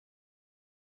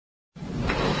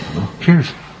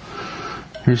Cheers.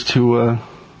 Here's to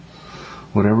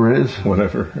whatever it is.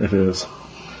 Whatever it is.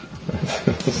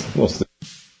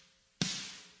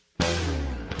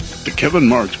 The Kevin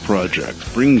Marks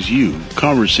Project brings you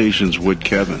Conversations with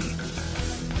Kevin.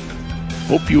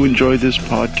 Hope you enjoy this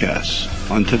podcast.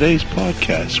 On today's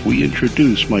podcast, we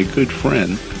introduce my good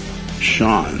friend,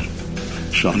 Sean.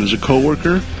 Sean is a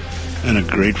coworker and a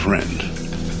great friend.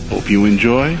 Hope you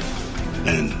enjoy,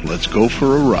 and let's go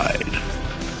for a ride.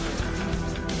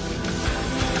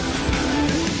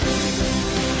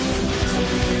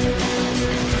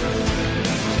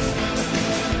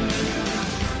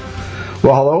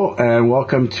 Well, hello, and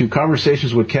welcome to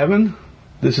Conversations with Kevin.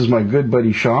 This is my good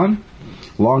buddy Sean,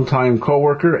 longtime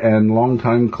coworker and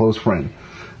longtime close friend.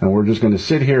 And we're just going to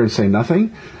sit here and say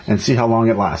nothing and see how long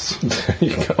it lasts. There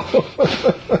you go.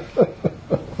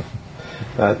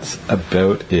 That's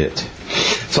about it.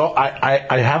 So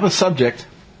I have a subject.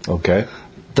 Okay.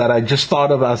 That I just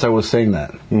thought of as I was saying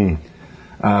that.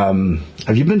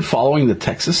 Have you been following the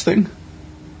Texas thing?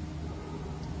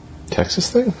 Texas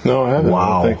thing? No, I haven't.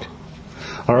 Wow. I don't think.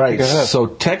 All right, so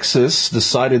Texas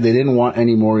decided they didn't want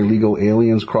any more illegal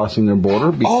aliens crossing their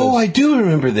border. Because, I do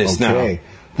remember this now.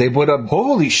 They put up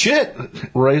holy shit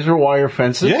razor wire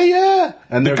fences. Yeah.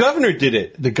 And the governor did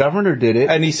it. The governor did it,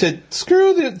 and he said,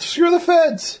 "Screw the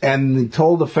feds." And he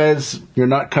told the feds, "You're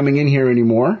not coming in here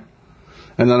anymore."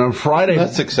 And then on Friday,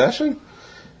 that's succession.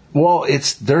 Well,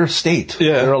 it's their state.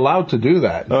 Yeah, they're allowed to do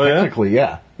that. Oh, technically,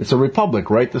 yeah. It's a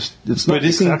republic, right? It's not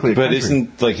exactly a country.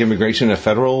 Isn't like immigration a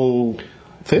federal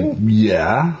thing?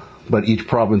 Yeah, but each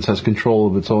province has control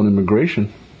of its own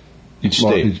immigration. Each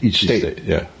state.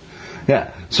 Yeah.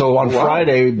 Yeah. So on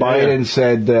Friday, Biden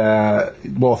said,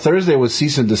 Thursday was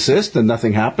cease and desist and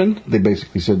nothing happened. They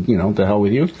basically said, to hell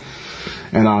with you.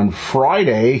 And on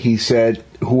Friday, he said,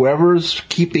 whoever's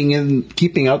keeping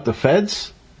out the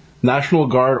feds, National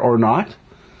Guard or not,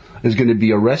 is going to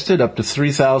be arrested, up to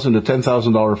 $3,000 to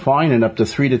 $10,000 fine, and up to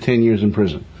 3 to 10 years in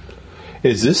prison.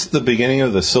 Is this the beginning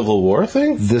of the Civil War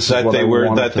thing? This that is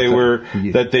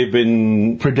that they've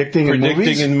been predicting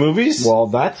in movies? Well,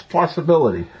 that's a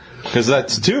possibility. Because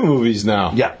that's 2 movies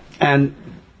now. Yeah. And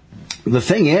the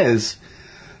thing is,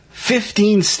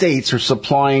 15 states are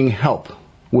supplying help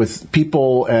with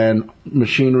people and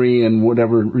machinery and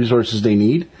whatever resources they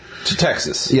need. To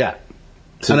Texas. Yeah.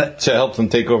 To help them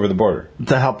take over the border.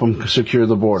 To help them secure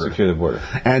the border.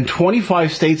 And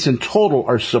 25 states in total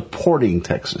are supporting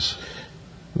Texas.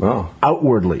 Wow.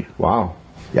 Outwardly. Wow.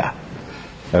 Yeah.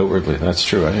 Outwardly, that's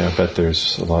true. I bet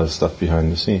there's a lot of stuff behind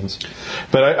the scenes.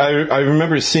 But I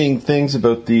remember seeing things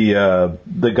about the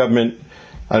government.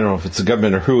 I don't know if it's the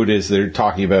government or who it is. They're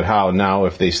talking about how now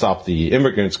if they stop the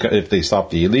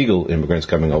illegal immigrants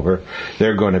coming over,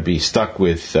 they're going to be stuck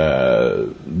with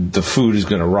the food is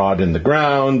going to rot in the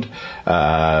ground.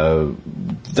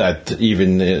 That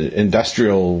even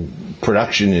industrial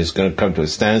production is going to come to a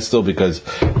standstill because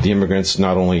the immigrants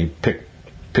not only pick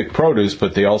produce,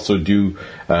 but they also do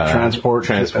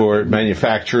transport,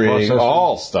 manufacturing, processing.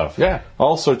 All stuff. Yeah,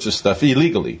 all sorts of stuff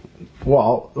illegally.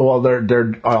 Well,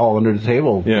 they're all under the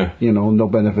table. Yeah, no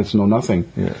benefits, no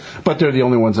nothing. Yeah, but they're the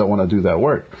only ones that want to do that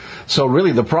work. So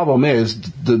really, the problem is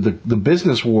the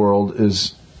business world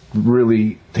is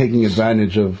really taking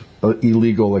advantage of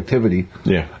illegal activity.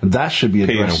 Yeah, that should be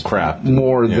addressed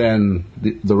more than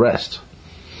the rest.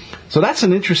 So that's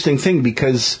an interesting thing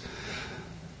because.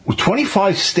 With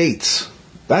 25 states,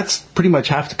 that's pretty much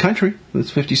half the country. It's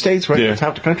 50 states, right? Yeah. That's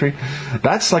half the country.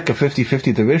 That's like a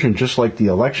 50-50 division, just like the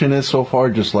election is so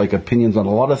far, just like opinions on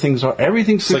a lot of things are.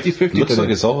 Everything's 50-50 Looks like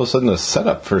it's all of a sudden a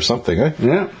setup for something, eh?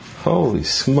 Yeah. Holy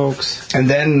smokes. And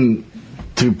then,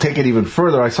 to take it even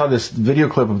further, I saw this video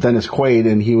clip of Dennis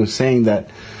Quaid, and he was saying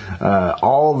that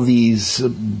all these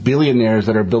billionaires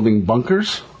that are building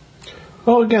bunkers.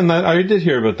 Oh, again, I did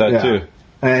hear about that, too.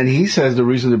 And he says the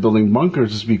reason they're building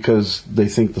bunkers is because they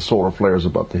think the solar flare is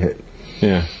about to hit.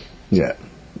 Yeah. Yeah.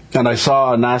 And I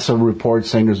saw a NASA report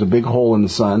saying there's a big hole in the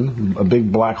sun, a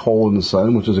big black hole in the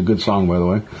sun, which is a good song, by the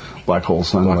way. Black Hole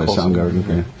Sun by Soundgarden.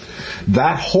 Okay.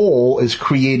 That hole is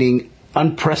creating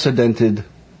unprecedented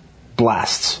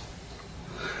blasts.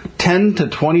 10 to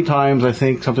 20 times, I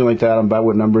think, something like that, I'm bad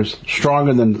with numbers,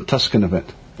 stronger than the Tuscan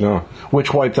event. Yeah.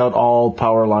 Which wiped out all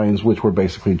power lines, which were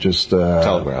basically just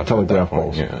telegraph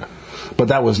poles. Yeah. But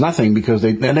that was nothing because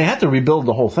they had to rebuild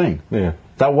the whole thing. Yeah.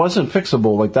 That wasn't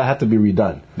fixable. Like, that had to be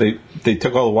redone. They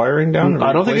took all the wiring down?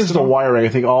 I don't think it's the wiring. I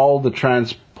think all the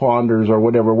transponders or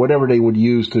whatever they would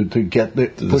use to get the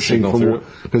pushing from,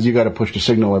 because you got to push the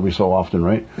signal every so often,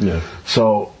 right? Yeah.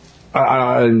 So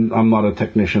I'm not a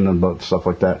technician about stuff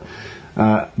like that.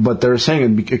 But they're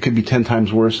saying it could be 10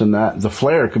 times worse than that. The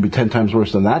flare could be 10 times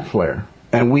worse than that flare.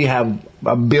 And we have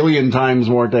a billion times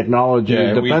more technology.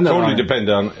 Yeah, we depend totally on it. depend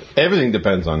on everything.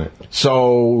 Depends on it.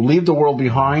 So Leave the World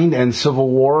Behind and Civil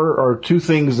War are two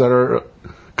things that are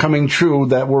coming true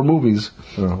that were movies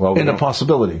in a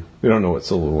possibility. We don't know what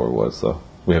Civil War was, though.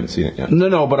 We haven't seen it yet.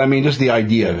 No, but I mean just the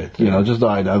idea of it. You know, just the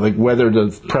idea, like whether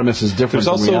the premise is different. There's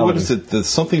also from reality. what is it? There's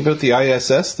something about the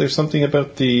ISS. There's something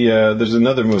about the. There's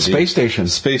another movie. Space station.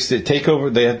 Take over.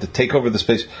 They have to take over the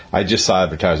space. I just saw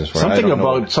advertisements for it. Something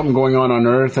about something going on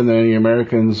Earth, and then the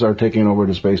Americans are taking over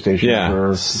the space station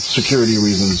for security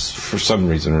reasons. For some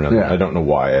reason or another. Yeah. I don't know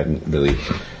why. I hadn't really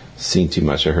seen too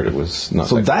much. I heard it was not.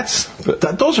 So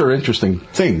those are interesting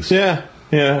things. Yeah.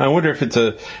 Yeah, I wonder if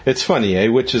it's funny, eh?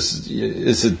 Which is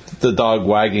it the dog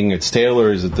wagging its tail,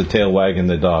 or is it the tail wagging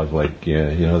the dog? Like,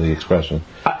 yeah, you know the expression.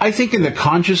 I think in the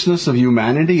consciousness of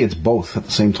humanity, it's both at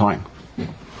the same time.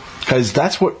 Because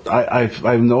that's what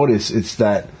I've noticed. It's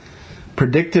that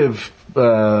predictive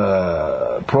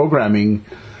programming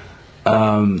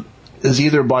is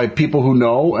either by people who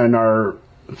know and are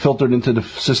filtered into the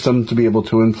system to be able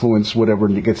to influence whatever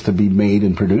gets to be made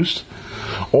and produced,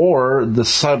 or the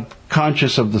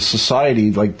subconscious of the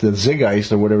society, like the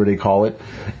Zeitgeist or whatever they call it,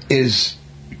 is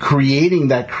creating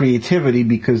that creativity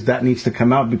because that needs to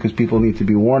come out because people need to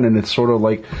be warned. And it's sort of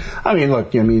like, I mean,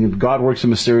 look, God works in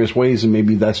mysterious ways, and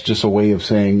maybe that's just a way of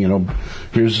saying,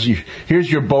 here's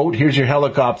your boat, here's your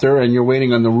helicopter, and you're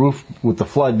waiting on the roof with the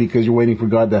flood because you're waiting for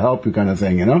God to help you, kind of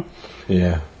thing,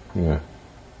 Yeah, yeah.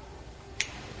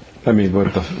 I mean,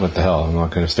 what the hell? I'm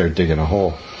not going to start digging a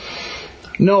hole.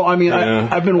 No, I mean,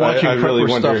 I've been watching prepper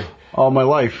really stuff all my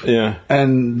life. Yeah.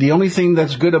 And the only thing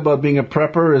that's good about being a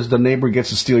prepper is the neighbor gets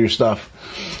to steal your stuff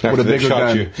with a bigger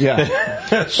gun. You.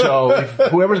 Yeah. So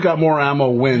whoever's got more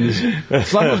ammo wins.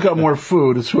 It's not who's got more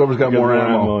food, it's whoever's got more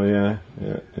ammo. Yeah.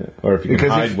 Or if you can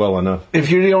hide well enough.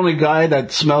 If you're the only guy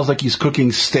that smells like he's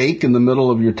cooking steak in the middle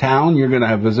of your town, you're going to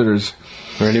have visitors.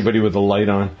 Or anybody with a light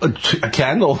on. A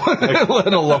candle,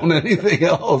 let alone anything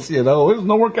else, There's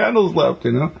no more candles left,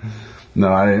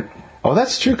 No, Oh,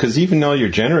 that's true, because even all your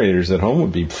generators at home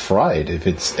would be fried if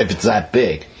it's that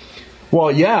big.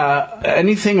 Well, yeah,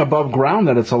 anything above ground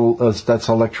that's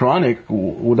electronic,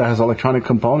 that has electronic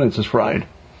components is fried.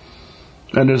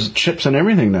 And there's chips and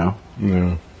everything now.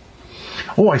 Yeah.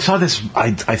 Oh, I saw this,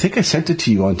 I think I sent it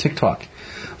to you on TikTok.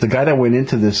 The guy that went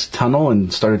into this tunnel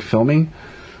and started filming,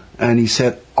 and he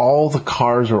said all the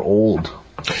cars are old.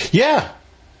 Yeah.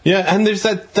 Yeah, and there's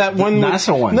that one.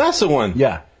 NASA one. NASA one.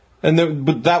 Yeah. And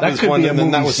but that was one, and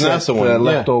then that was NASA one.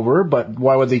 Left over, but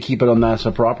why would they keep it on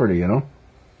NASA property,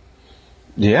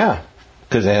 Yeah,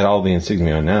 because they had all the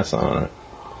insignia on NASA on it.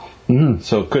 Mm-hmm.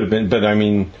 So it could have been, but I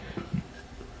mean...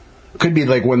 Could be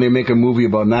like when they make a movie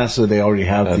about NASA, they already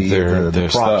have the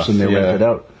props stuff, and they rent it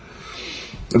out.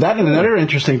 That and another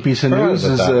interesting piece of news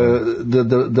is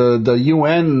the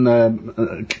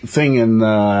UN thing in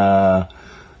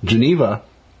Geneva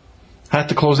had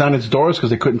to close down its doors because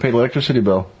they couldn't pay the electricity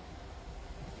bill.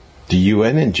 The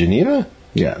UN in Geneva?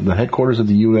 Yeah, the headquarters of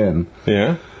the UN.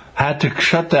 Yeah. Had to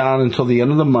shut down until the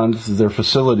end of the month their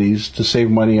facilities to save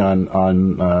money on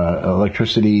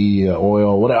electricity,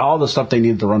 oil, all the stuff they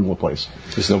need to run the place.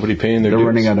 Is nobody paying their dues? They're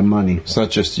running out of money. It's not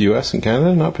just the U.S. and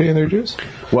Canada not paying their dues?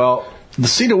 Well,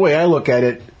 the way I look at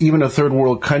it, even a third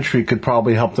world country could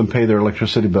probably help them pay their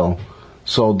electricity bill.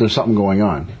 So there's something going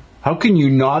on. How can you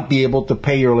not be able to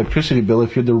pay your electricity bill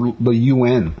if you're the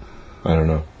UN? I don't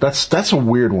know. That's a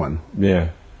weird one. Yeah.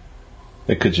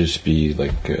 It could just be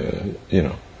like,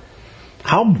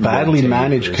 How badly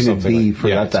managed can it be for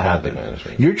that to happen?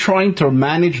 Right? You're trying to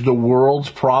manage the world's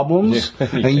problems,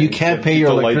 and you can't pay your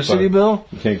electricity bill?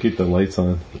 You can't keep the lights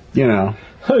on.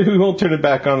 We won't turn it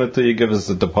back on until you give us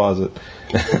a deposit.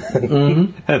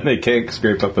 Mm-hmm. And they can't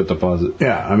scrape up a deposit.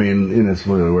 Yeah, I mean, it's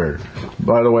really weird.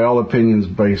 By the way, all opinions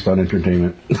based on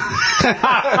entertainment.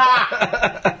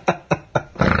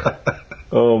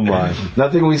 Oh my.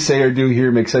 Nothing we say or do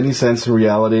here makes any sense in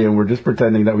reality, and we're just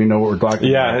pretending that we know what we're talking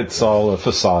about. Yeah, it's all a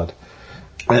facade.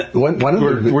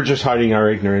 We're just hiding our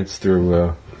ignorance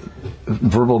through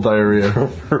verbal diarrhea.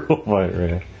 Verbal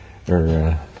diarrhea.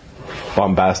 Or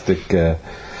bombastic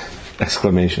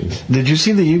exclamations. Did you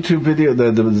see the YouTube video?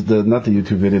 Not the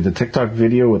YouTube video, the TikTok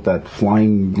video with that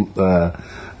flying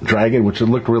dragon, which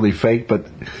looked really fake, but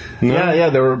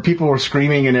no. People were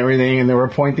screaming and everything, and they were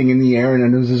pointing in the air,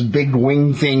 and there was this big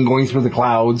wing thing going through the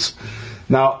clouds.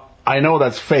 Now, I know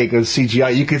that's fake, it's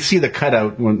CGI. You could see the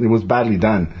cutout when it was badly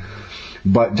done.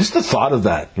 But just the thought of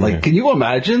that, like, Yeah. can you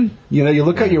imagine? You know, you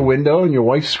look out your window and your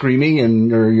wife's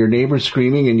screaming or your neighbor's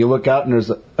screaming, and you look out and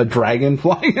there's a dragon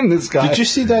flying in the sky. Did you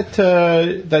see that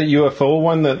that UFO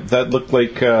one that looked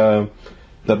like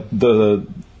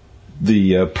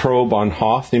the probe on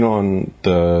Hoth? You know, on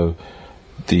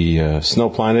the Snow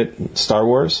Planet Star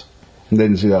Wars.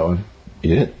 Didn't see that one.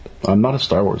 You did. I'm not a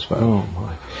Star Wars fan. Oh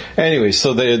my. Anyway,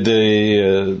 so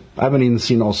the I haven't even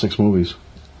seen all 6 movies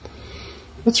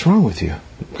what's wrong with you?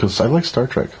 because I like Star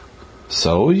Trek.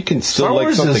 So you can still Star like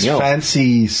Wars something is else.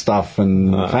 fancy stuff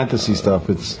and fantasy stuff.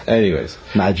 It's Anyways,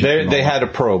 Magic and They all had a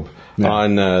probe Yeah.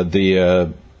 on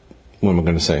the. What am I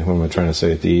going to say? What am I trying to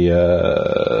say?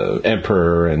 The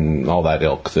Emperor and all that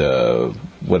ilk. The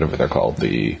whatever they're called.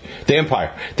 The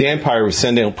Empire. The Empire was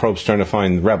sending out probes trying to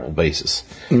find rebel bases.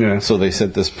 Yeah. So they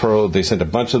sent this probe. They sent a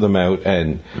bunch of them out,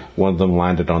 and one of them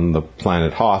landed on the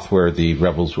planet Hoth, where the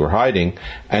rebels were hiding.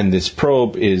 And this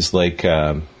probe is like.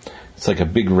 It's like a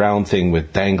big round thing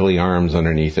with dangly arms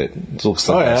underneath it. It looks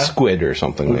like a squid or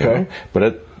something, Okay. you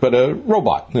know? But a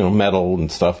robot, you know, metal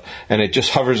and stuff, and it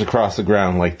just hovers across the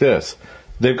ground like this.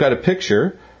 They've got a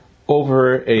picture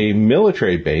over a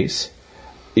military base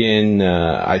in,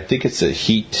 I think it's a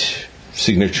heat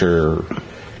signature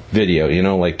video, you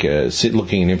know, like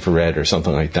looking in infrared or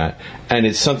something like that. And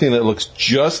it's something that looks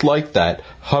just like that,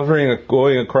 hovering,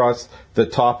 going across the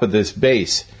top of this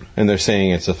base. And they're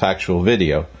saying it's a factual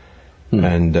video.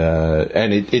 And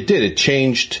it did. It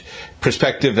changed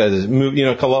perspective as it moved. You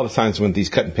know, a lot of times when these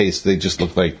cut and paste, they just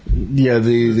look like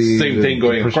the same thing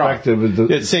going across. perspective is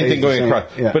It's same thing going across.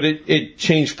 Yeah. But it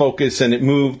changed focus and it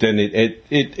moved and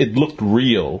it looked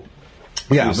real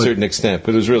to a certain extent.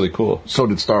 But it was really cool. So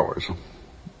did Star Wars.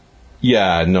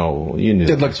 Yeah, no, you knew.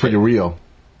 It looked pretty real.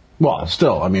 Well,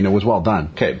 still, I mean, it was well done.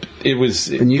 Okay, it was.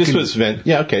 And you this was meant.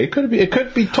 Yeah, okay. It could be. It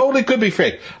could be totally. Could be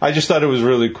fake. I just thought it was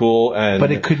really cool, and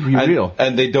But it could be real.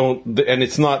 And they don't. And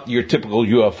it's not your typical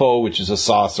UFO, which is a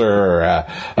saucer or a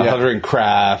hovering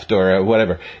craft or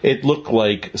whatever. It looked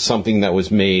like something that was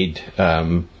made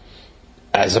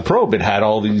as a probe. It had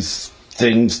all these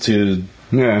things to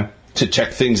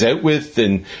check things out with,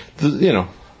 and you know.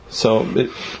 So,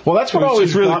 well, that's what it was always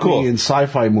just really got cool me in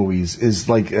sci-fi movies is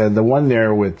like the one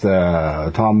there with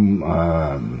Tom,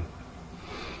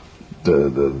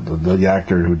 the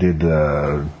actor who did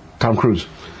Tom Cruise,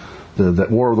 the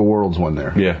War of the Worlds one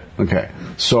there. Yeah. Okay.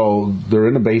 So they're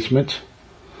in a basement,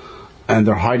 and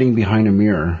they're hiding behind a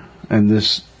mirror, and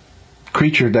this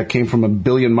creature that came from 1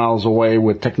 billion miles away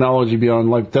with technology beyond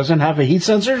life doesn't have a heat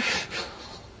sensor.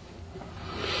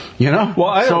 You know? Well,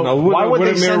 I don't know. Why would would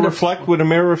they a mirror send reflect? Would a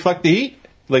mirror reflect the heat?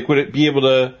 Like, would it be able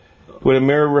to? Would a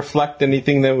mirror reflect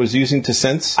anything that it was using to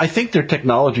sense? I think their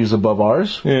technology is above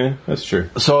ours. Yeah, that's true.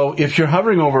 So if you're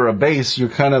hovering over a base, you're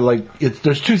kind of like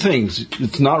there's two things: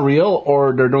 it's not real,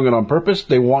 or they're doing it on purpose.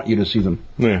 They want you to see them.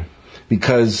 Yeah.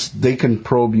 Because they can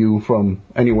probe you from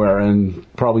anywhere and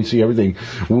probably see everything.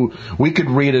 We could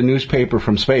read a newspaper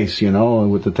from space, you know,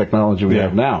 with the technology we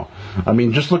have now. I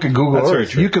mean, just look at Google That's very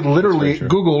Earth. true. You could literally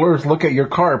Google Earth, look at your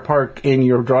car parked in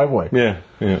your driveway. Yeah,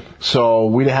 yeah. So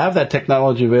we have that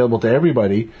technology available to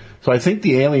everybody. So I think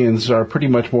the aliens are pretty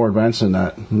much more advanced than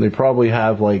that. They probably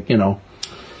have, like, you know,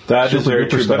 That is super very duper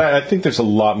true. stuff. But I think there's a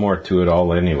lot more to it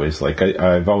all anyways. Like,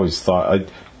 I've always thought, I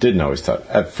didn't always thought,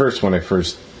 at first when I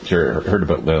first heard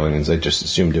about aliens, I just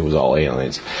assumed it was all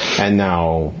aliens. And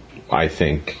now I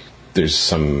think there's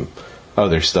some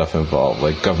other stuff involved,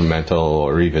 like governmental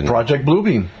or even... Project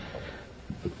Bluebeam.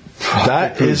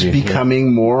 That is Bluebeam,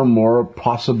 becoming more and more a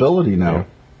possibility now.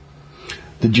 Yeah.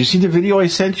 Did you see the video I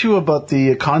sent you about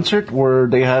the concert where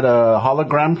they had a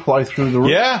hologram fly through the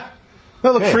roof? Yeah.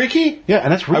 That looked freaky. Yeah,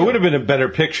 and that's real. I would have been a better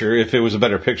picture. If it was a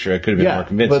better picture, I could have been more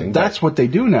convincing. But that's what they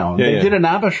do now. Yeah, They yeah. did an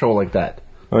ABBA show like that.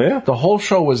 Oh, yeah? The whole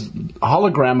show was a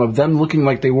hologram of them looking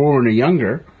like they were when they're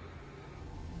younger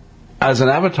as an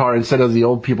avatar instead of the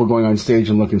old people going on stage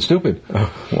and looking stupid.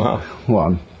 Wow.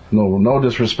 Well, no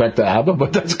disrespect to ABBA,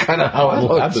 but that's kind of how it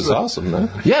looks. That was awesome, man.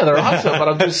 Yeah, they're awesome, but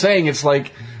I'm just saying it's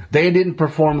like they didn't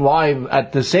perform live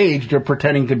at this age. They're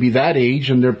pretending to be that age,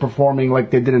 and they're performing like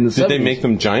they did in the 70s. Did they make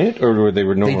them giant, or were they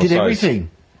normal They did size?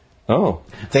 everything. Oh.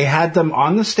 They had them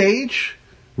on the stage,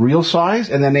 real size,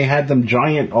 and then they had them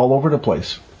giant all over the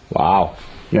place. Wow.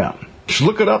 Yeah. Just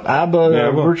look it up, ABBA Yeah, I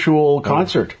will. virtual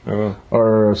concert. I will.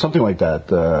 Or something like that,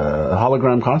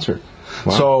 hologram concert.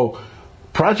 Wow. So,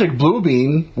 Project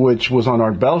Bluebeam, which was on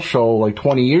Art Bell show like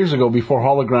 20 years ago before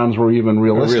holograms were even A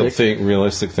realistic.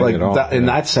 realistic thing Like at all. that, in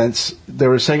that sense, they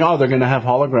were saying, oh, they're going to have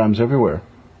holograms everywhere.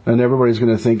 And everybody's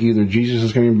going to think either Jesus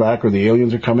is coming back or the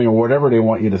aliens are coming or whatever they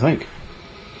want you to think.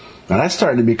 And that's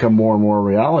starting to become more and more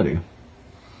reality.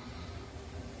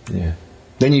 Yeah.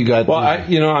 Then you got... Well,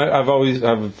 I've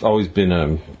always been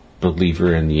a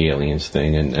believer in the aliens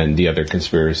thing and the other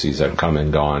conspiracies that come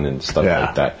and gone and stuff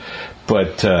like that.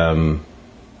 But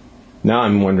now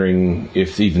I'm wondering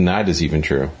if even that is even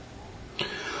true.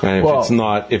 And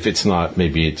if it's not,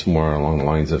 maybe it's more along the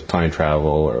lines of time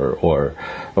travel or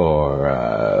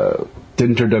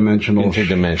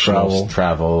interdimensional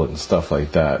travel and stuff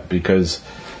like that. Because,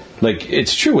 like,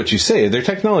 it's true what you say. Their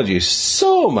technology is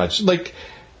so much. Like,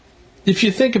 if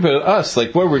you think about us,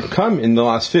 like where we've come in the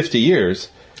last 50 years,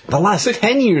 the last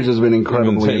 10 years has been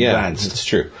incredibly advanced. It's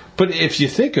true. But if you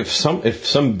think of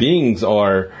some beings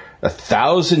are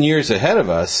 1,000 years ahead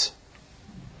of us.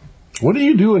 What do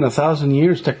you do in 1,000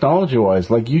 years,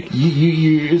 technology-wise? Like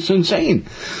it's insane.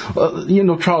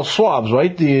 Charles Schwab,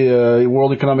 right? The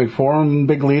World Economic Forum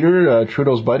big leader,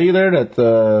 Trudeau's buddy there,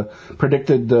 that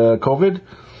predicted COVID.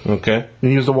 Okay.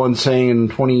 And he was the one saying in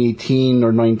 2018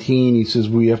 or 19, he says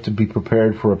we have to be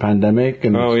prepared for a pandemic,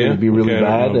 and it's going to be really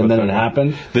bad. And then it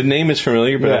happened. The name is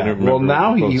familiar, but I don't remember. Well,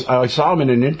 now I saw him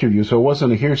in an interview, so it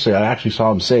wasn't a hearsay. I actually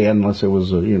saw him say it, unless it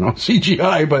was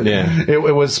CGI. But it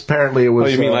was apparently it was. Oh,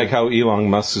 you mean like how Elon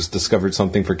Musk has discovered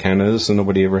something for Canada, so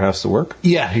nobody ever has to work?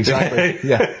 Yeah, exactly.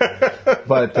 Yeah.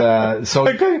 But so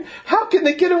how can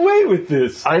they get away with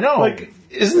this? I know. Like,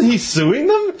 isn't he suing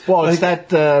them? Well, it's that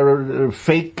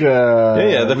fake...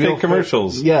 the fake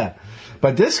commercials. Yeah.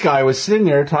 But this guy was sitting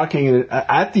there talking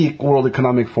at the World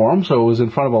Economic Forum, so it was in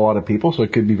front of a lot of people, so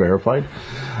it could be verified.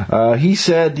 He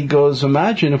goes,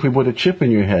 imagine if we put a chip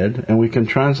in your head and we can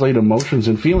translate emotions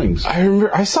and feelings. I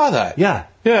remember, I saw that. Yeah.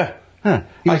 Yeah. Huh.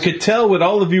 I could tell what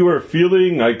all of you are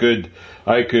feeling. I could.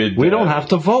 We don't have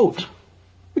to vote.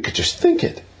 We could just think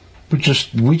it. We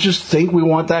just think we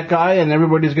want that guy, and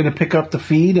everybody's going to pick up the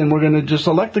feed, and we're going to just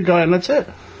elect the guy, and that's it.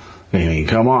 I mean,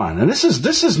 come on. And this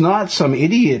is not some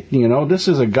idiot, This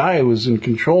is a guy who's in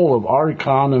control of our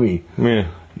economy. Yeah.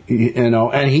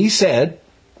 And he said,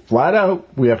 flat out,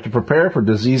 we have to prepare for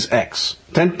disease X.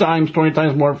 10 times, 20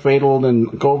 times more fatal than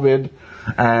COVID,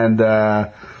 and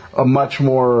a much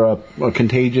more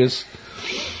contagious.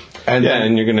 And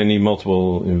you're going to need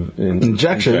multiple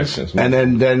injections.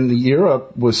 And then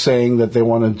Europe was saying that they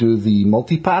want to do the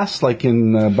multi-pass, like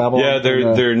in Babylon. Yeah,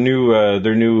 their new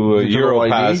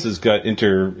Europass has got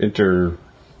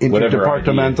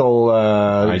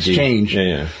interdepartmental exchange.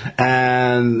 Yeah.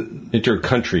 And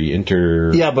inter-country.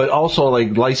 Yeah, but also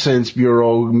like license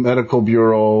bureau, medical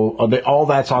bureau, all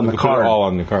that's on the card. All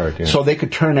on the card, yeah. So they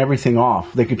could turn everything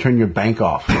off. They could turn your bank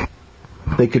off.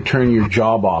 They could turn your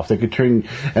job off.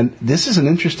 And this is an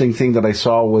interesting thing that I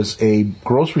saw was a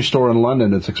grocery store in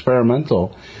London. It's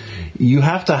experimental. You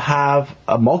have to have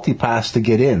a multi-pass to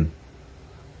get in.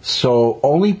 So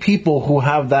only people who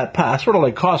have that pass, sort of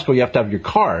like Costco, you have to have your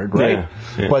card, right?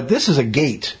 Yeah. But this is a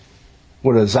gate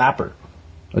with a zapper,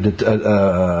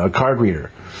 a card reader.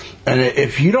 And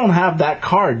if you don't have that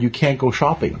card, you can't go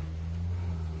shopping.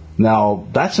 Now,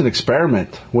 that's an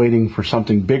experiment waiting for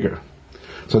something bigger.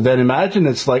 So then imagine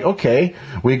it's like, okay,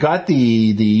 we got the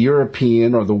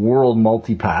European or the world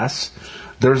multi-pass.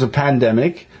 There's a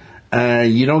pandemic.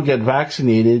 You don't get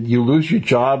vaccinated. You lose your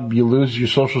job. You lose your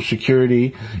Social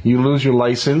Security. You lose your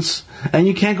license. And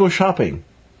you can't go shopping.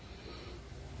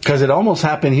 Because it almost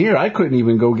happened here. I couldn't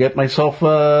even go get myself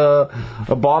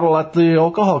a bottle at the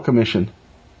Alcohol Commission.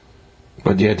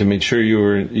 But you had to make sure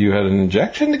you had an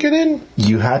injection to get in?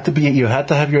 You had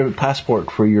to have your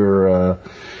passport for your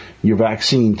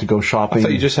vaccine to go shopping. I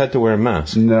thought you just had to wear a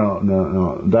mask.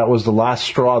 No. That was the last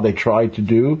straw they tried to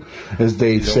do. Is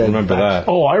they said, remember that?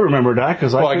 Oh, I remember that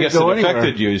because I guess it anywhere.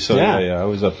 affected you. So yeah, I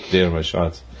was up to date on my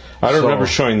shots. I don't remember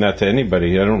showing that to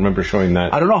anybody. I don't remember showing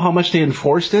that. I don't know how much they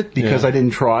enforced it because I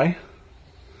didn't try.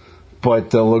 But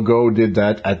Legault did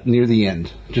that near the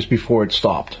end, just before it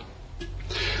stopped.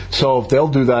 So if they'll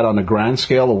do that on a grand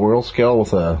scale, a world scale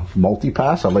with a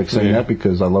multi-pass, I like saying that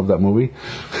because I love that movie.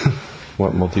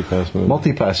 What multi-pass movie?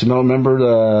 Multi-pass. You remember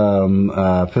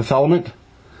the Fifth Element?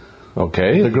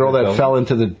 Okay. The girl that fell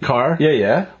into the car?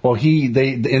 Yeah. Well,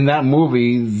 they in that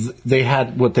movie, they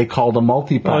had what they called a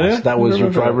multi-pass. Oh, yeah? That was your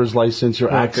driver's license,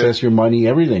 your access, your money,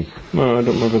 everything. No, I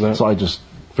don't remember that. So I just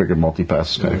figured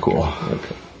multi-pass is kind of cool.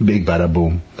 Okay. Big bada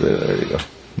boom. Yeah, there you go.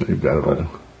 Big bada boom.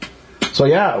 So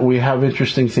yeah, we have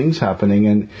interesting things happening.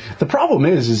 And the problem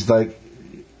is like,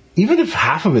 even if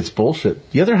half of it's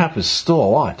bullshit, the other half is still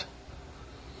a lot.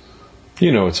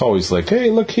 It's always like,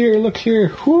 hey, look here.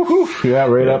 Whoo. Yeah,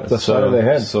 right up the side of the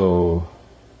head. So,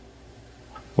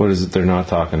 what is it they're not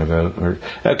talking about?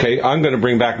 Okay, I'm going to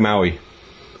bring back Maui.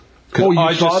 Oh,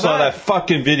 I just saw that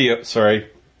fucking video.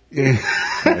 Sorry.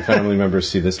 My family members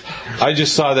see this. I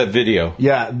just saw that video.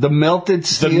 Yeah, the melted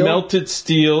steel. The melted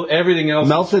steel, everything else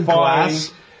Melted is fine.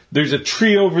 glass. There's a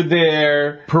tree over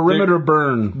there. Perimeter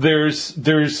burn. There's a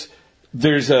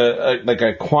like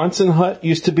a Quonset hut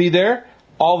used to be there.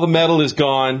 All the metal is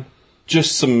gone.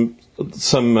 Just some like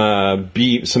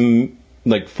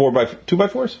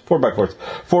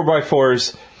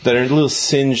 4x4s that are a little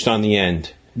singed on the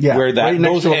end. Yeah, where right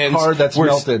next those to a ends car that's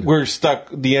melted. were stuck.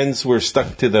 The ends were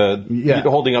stuck to the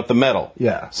holding up the metal.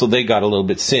 Yeah, so they got a little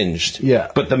bit singed. Yeah,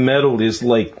 but the metal is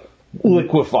like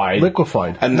liquefied,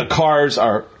 and the cars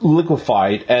are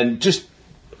liquefied, and just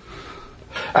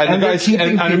and the guys.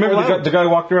 And I remember the guy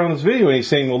walked around this video and he's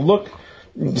saying, "Well, look,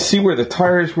 see where the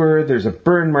tires were. There's a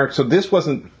burn mark. So this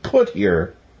wasn't put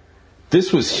here.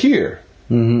 This was here."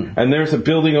 Mm-hmm. And there's a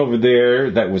building over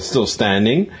there that was still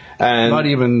standing, and not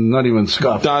even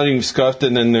scuffed. Not even scuffed.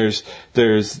 And then there's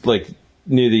like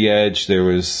near the edge,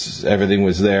 everything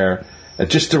was there. And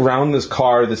just around this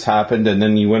car, this happened. And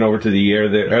then he went over to the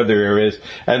other areas,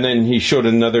 and then he showed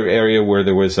another area where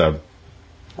there was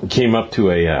came up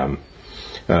to a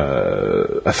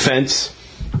fence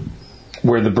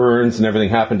where the burns and everything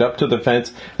happened up to the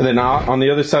fence, and then on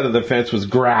the other side of the fence was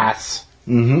grass.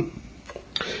 Mm-hmm.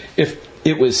 If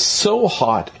it was so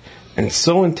hot and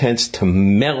so intense to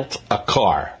melt a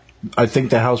car, I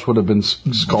think the house would have been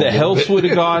scalded. The house would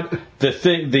have gone.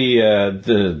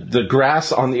 The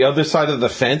grass on the other side of the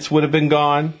fence would have been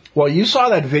gone. Well, you saw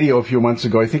that video a few months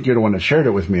ago. I think you're the one that shared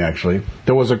it with me, actually.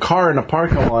 There was a car in a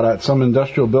parking lot at some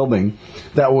industrial building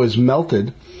that was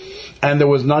melted, and there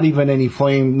was not even any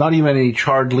flame, not even any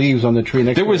charred leaves on the tree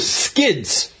next to it. There was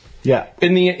skids. Yeah.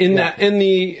 In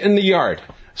the yard.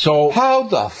 So how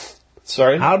does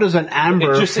an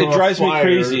amber it drives me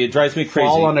crazy. It drives me crazy.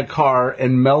 Fall on a car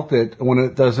and melt it when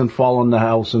it doesn't fall on the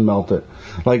house and melt it.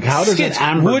 Like, how does an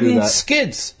amber do that? Wooden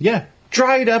skids. Yeah.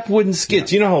 Dried up wooden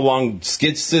skids. Yeah. You know how long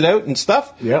skids sit out and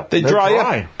stuff? Yeah. They're dry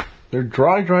up. They're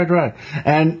dry.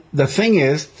 And the thing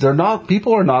is,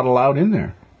 people are not allowed in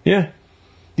there. Yeah.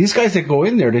 These guys that go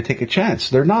in there, they take a chance.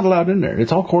 They're not allowed in there.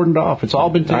 It's all cordoned off. It's all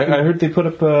been taken. I heard they put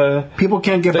up... people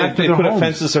can't get back to their homes. They put up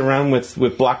fences around with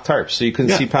black tarps so you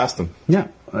couldn't see past them. Yeah.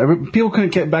 People couldn't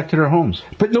get back to their homes.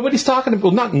 But nobody's talking about...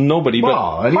 Well, not nobody,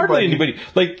 but hardly anybody.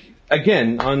 Like,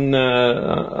 again, on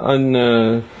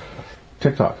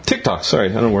TikTok, sorry.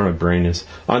 I don't know where my brain is.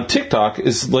 On TikTok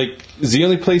is the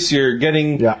only place you're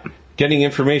getting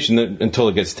information until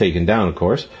it gets taken down, of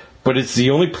course. But it's the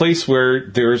only place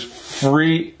where there's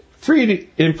free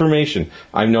information.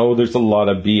 I know there's a lot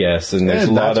of BS and there's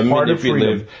a lot of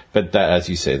manipulative, but that, as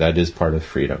you say, that is part of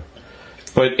freedom.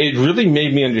 But it really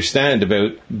made me understand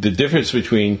about the difference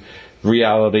between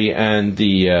reality and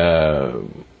the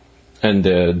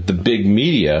big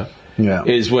media. Yeah.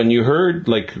 Is when you heard,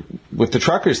 like, with the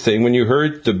truckers thing, when you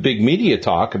heard the big media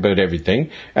talk about everything,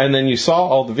 and then you saw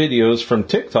all the videos from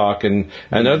TikTok and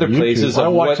other YouTube. places I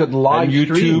watched it live and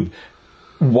YouTube stream.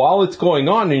 While it's going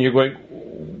on, and you're going,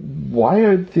 why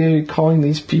are they calling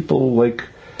these people, like,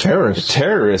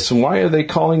 terrorists, and why are they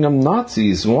calling them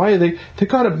Nazis? And why are they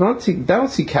got a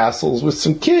bouncy castles with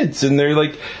some kids, and they're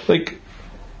like.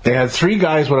 They had 3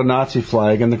 guys with a Nazi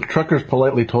flag, and the truckers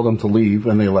politely told them to leave,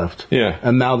 and they left. Yeah.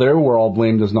 And now we're all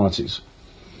blamed as Nazis.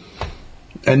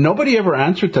 And nobody ever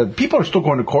answered that. People are still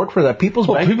going to court for that. People's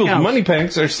money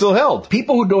banks are still held.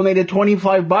 People who donated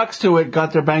 $25 to it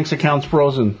got their bank's accounts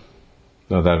frozen.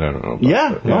 No, that I don't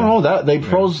know about. They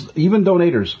froze even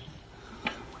donators.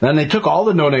 Then they took all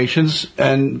the donations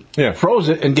and froze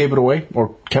it and gave it away,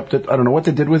 or kept it. I don't know what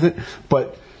they did with it,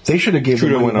 but they should have given it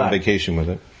Trudeau went on vacation with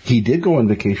it. He did go on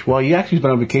vacation. Well, he actually's been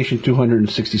on vacation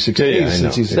 266 days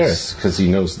since he's there. Because he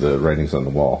knows the writing's on the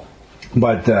wall.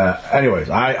 But anyways,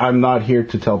 I'm not here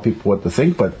to tell people what to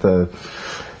think, but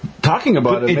talking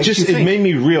about it made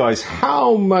me realize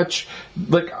how much,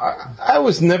 like, I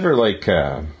was never like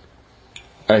a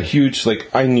huge,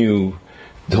 like, I knew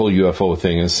the whole UFO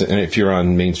thing is, and if you're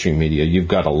on mainstream media, you've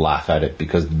got to laugh at it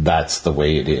because that's the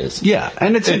way it is. Yeah,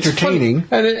 and it's entertaining.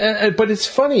 But it's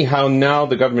funny how now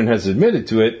the government has admitted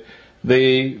to it.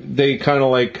 They kind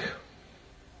of like,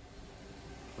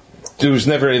 there was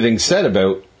never anything said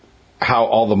about how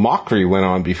all the mockery went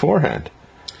on beforehand.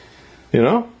 You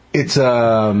know, it's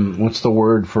what's the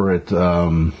word for it?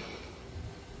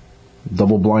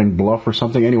 Double blind bluff or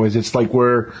something. Anyways, it's like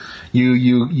where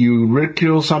you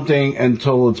ridicule something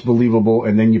until it's believable,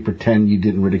 and then you pretend you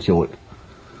didn't ridicule it.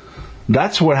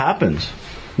 That's what happens,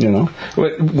 you know.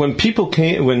 When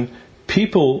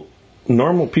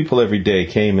normal people every day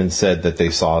came and said that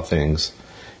they saw things,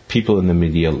 people in the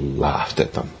media laughed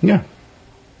at them. Yeah.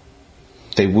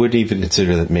 they would even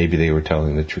consider that maybe they were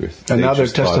telling the truth. And now they're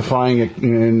just thought- testifying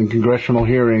in congressional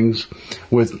hearings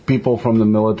with people from the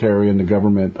military and the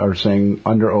government are saying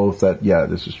under oath that, yeah,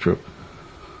 this is true.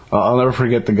 I'll never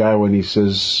forget the guy when he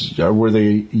says, were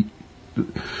they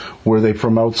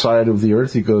from outside of the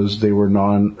Earth? He goes, they were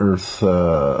non-Earth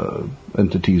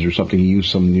entities or something. He used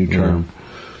some new term.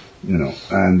 You know,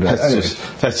 and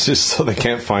that's just so they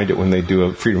can't find it when they do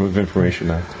a Freedom of Information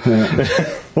Act.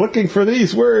 Looking for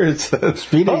these words.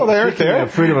 Speaking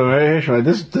of freedom of information,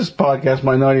 this podcast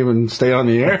might not even stay on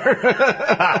the air.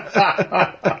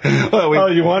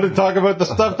 Well, you want to talk about the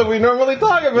stuff that we normally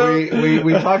talk about?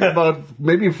 We talk about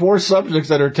maybe 4 subjects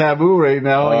that are taboo right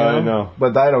now. I know,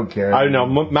 but I don't care. I know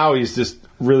Maui's just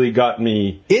really got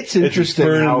me. It's interesting.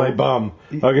 It's burning my bum.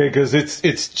 Okay, because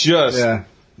it's just. Yeah.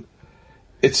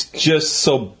 It's just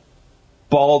so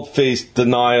bald-faced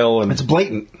denial and it's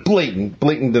blatant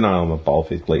denial. Not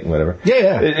bald-faced, blatant, whatever.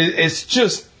 Yeah. It's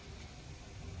just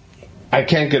I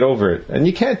can't get over it, and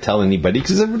you can't tell anybody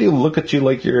because everybody will look at you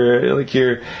like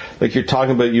you're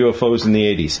talking about UFOs in the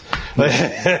 80s.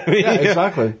 I mean, yeah,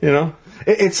 exactly. You know,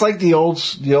 it's like the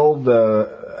old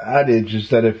adage is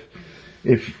that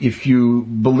if you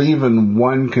believe in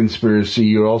one conspiracy,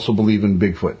 you also believe in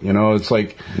Bigfoot. You know, it's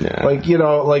like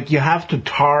you have to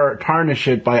tarnish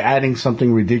it by adding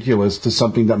something ridiculous to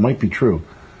something that might be true.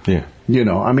 Yeah. You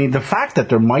know, I mean, the fact that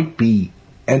there might be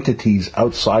entities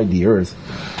outside the Earth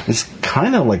is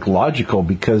kind of like logical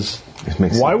because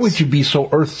why would you be so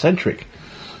Earth-centric?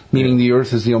 Meaning the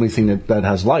Earth is the only thing that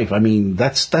has life. I mean,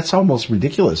 that's almost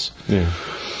ridiculous. Yeah.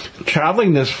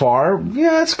 Traveling this far,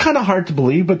 yeah, it's kind of hard to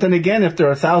believe. But then again, if they're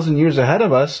 1,000 years ahead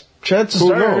of us, chances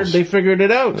are they figured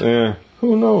it out. Yeah,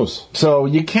 who knows? So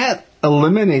you can't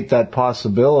eliminate that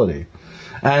possibility.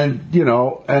 And, you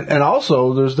know, and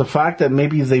also there's the fact that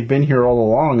maybe they've been here all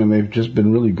along and they've just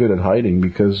been really good at hiding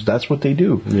because that's what they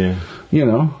do. Yeah. You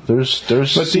know, there's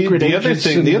secret agents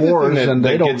in wars, and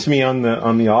they that gets me on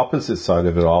the opposite side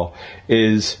of it all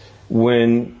is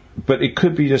but it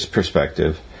could be just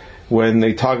perspective. When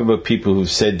they talk about people who've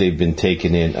said they've been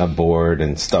taken in aboard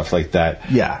and stuff like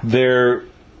that, yeah, the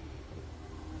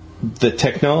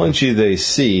technology they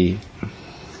see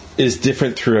is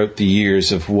different throughout the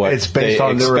years of what it's based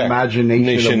on their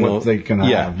imagination of what they can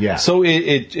have. Yeah. So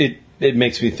it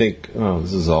makes me think, oh,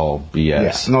 this is all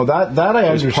BS. Yeah. No, that I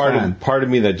understand. Part of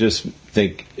me that just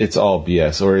think it's all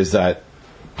BS, or is that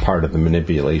part of the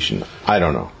manipulation? I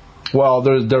don't know. Well,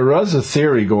 there was a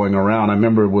theory going around. I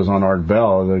remember it was on Art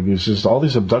Bell. That it's just all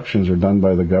these abductions are done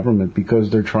by the government because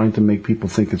they're trying to make people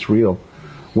think it's real,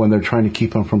 when they're trying to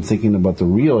keep them from thinking about the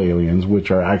real aliens, which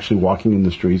are actually walking in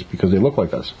the streets because they look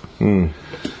like us. Mm.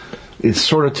 It's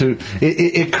sort of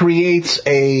it creates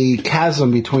a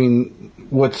chasm between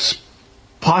what's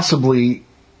possibly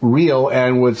real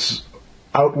and what's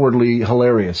outwardly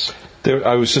hilarious.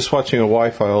 I was just watching a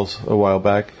Y-Files a while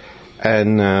back,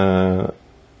 and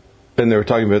they were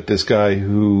talking about this guy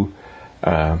who,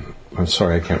 I'm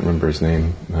sorry, I can't remember his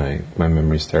name. My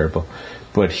memory's terrible.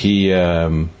 But he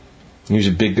was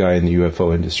a big guy in the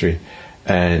UFO industry,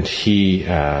 and he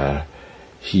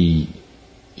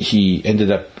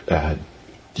ended up,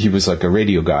 he was like a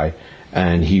radio guy,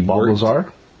 and he Bob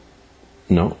Lazar?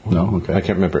 No, okay. I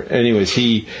can't remember. Anyways,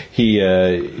 he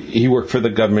worked for the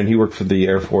government. He worked for the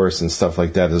Air Force and stuff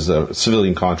like that as a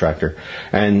civilian contractor.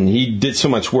 And he did so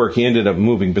much work, he ended up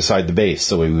moving beside the base,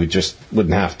 so he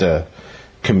wouldn't have to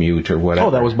commute or whatever.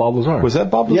 Oh, that was Bob Lazar. Was that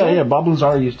Bob Lazar? Yeah. Bob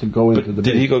Lazar used to go into the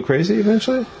base. Did he go crazy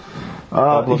eventually?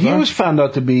 He was found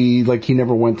out to be like he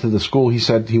never went to the school. He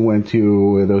said he went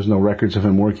to. There was no records of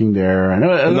him working there.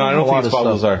 No, I don't think it's Bob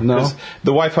Lazar. No,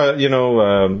 the Wi-Fi.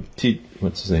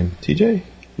 What's his name? TJ.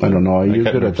 I don't know. You're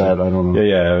good at that. I don't know.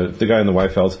 Yeah. The guy in the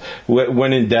Wi-Files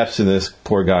went in depth in this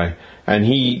poor guy, and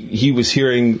he was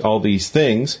hearing all these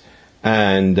things,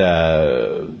 and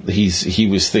he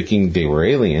was thinking they were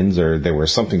aliens or there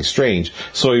was something strange.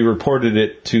 So he reported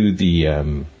it to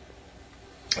the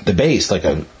base, like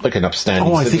an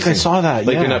upstanding. Oh, I citizen, think I saw that.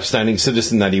 Like an upstanding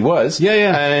citizen that he was.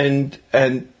 Yeah.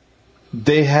 And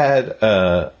they had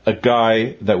a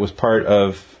guy that was part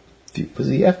of was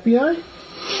he FBI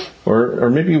or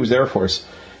maybe he was Air Force.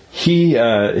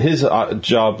 His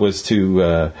job was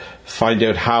to find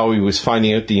out how he was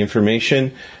finding out the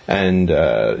information and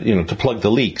to plug the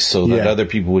leaks so that other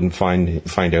people wouldn't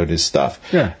find out his stuff.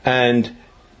 Yeah. And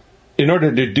in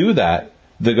order to do that,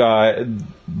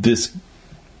 this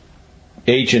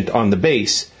agent on the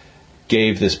base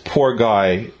gave this poor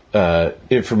guy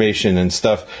information and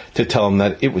stuff to tell him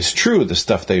that it was true, the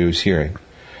stuff that he was hearing.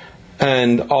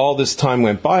 And all this time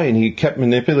went by, and he kept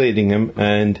manipulating him,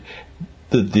 and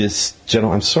this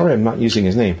gentleman. I'm sorry, I'm not using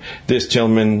his name. This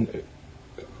gentleman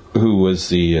who was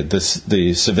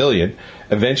the civilian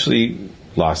eventually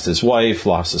lost his wife,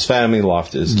 lost his family,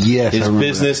 lost his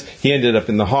business. That. He ended up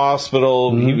in the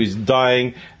hospital. Mm-hmm. He was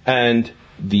dying, and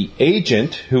the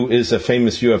agent, who is a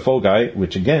famous UFO guy,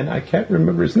 which again I can't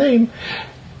remember his name,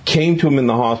 came to him in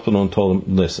the hospital and told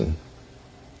him, "Listen,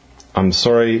 I'm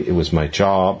sorry. It was my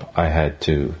job. We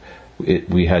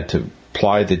had to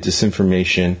apply the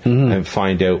disinformation and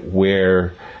find out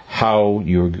how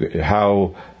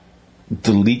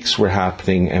the leaks were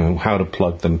happening and how to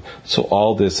plug them. So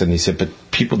all this," and he said, "But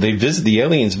the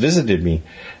aliens visited me,"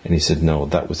 and he said, "No,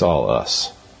 that was all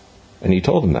us." And he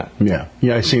told him that. Yeah,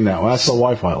 I seen that. Well, that's the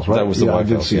Y-Files, right? That was the Y-Files.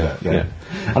 I did see that. Yeah.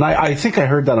 And I think I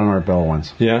heard that on Art Bell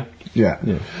once. Yeah. Yeah.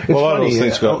 It's well, a lot funny. Of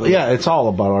those things it's all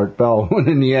about Art Bell.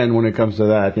 In the end, when it comes to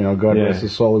that, God rest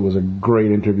his soul, he was a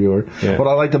great interviewer. Yeah. What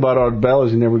I liked about Art Bell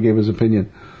is he never gave his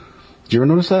opinion. Did you ever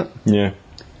notice that? Yeah.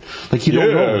 Like he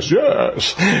don't know.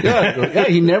 Yes. Yeah.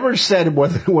 He never said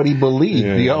what he believed.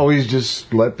 Yeah. He always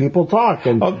just let people talk.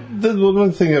 And the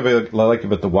one thing I like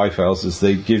about the Y-Files is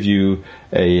they give you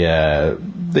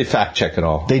they fact check it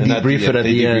all. They debrief it at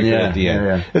the end.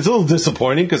 Yeah. It's a little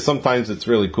disappointing because sometimes it's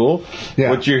really cool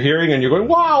what you're hearing and you're going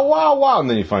wow, wow, wow, and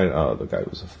then you find the guy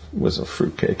was a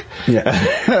fruitcake. Yeah.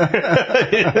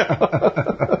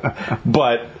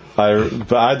 But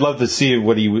I'd love to see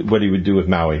what he would do with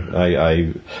Maui.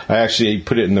 I actually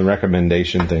put it in the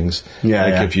recommendation things.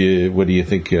 What do you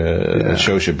think a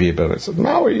show should be about? I said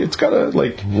Maui. It's gotta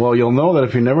Well, you'll know that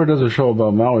if he never does a show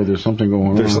about Maui, there's something going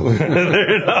on.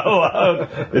 They're not allowed.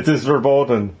 It is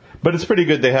verboten. But it's pretty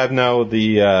good. They have now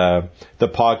the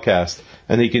podcast,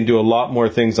 and he can do a lot more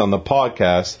things on the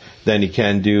podcast than he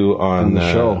can do on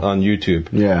the show. On YouTube.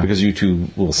 Yeah, because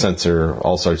YouTube will censor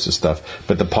all sorts of stuff.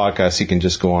 But the podcast, he can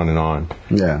just go on and on.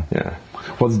 Yeah.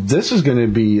 Well, this is going to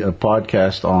be a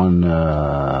podcast on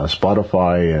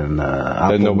Spotify and Apple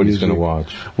that nobody's going to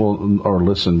watch. Well, or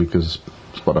listen, because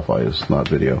Spotify is not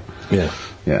video. Yeah.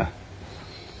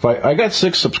 But I got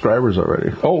 6 subscribers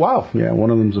already. Oh, wow. Yeah,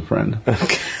 one of them's a friend.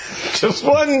 Just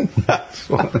one?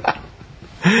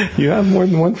 You have more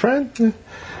than one friend?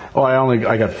 Oh,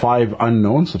 I got 5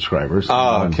 unknown subscribers.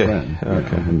 Oh, okay. Friend.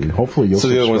 Okay. And hopefully you'll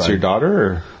subscribe. So the other one's your daughter?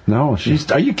 Or? No,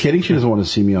 are you kidding? She doesn't want to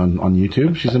see me on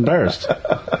YouTube. She's embarrassed.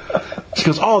 She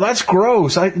goes, "Oh, that's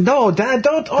gross." No, Dad,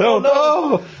 don't. Oh,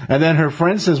 no. And then her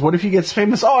friend says, "What if he gets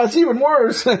famous?" "Oh, it's even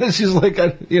worse." She's like,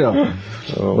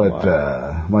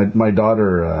 my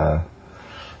daughter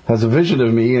has a vision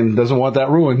of me and doesn't want that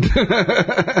ruined.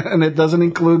 And it doesn't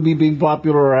include me being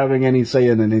popular or having any say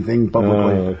in anything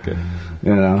publicly. Oh, okay.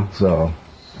 So,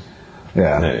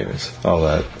 yeah. Anyways, all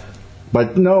that.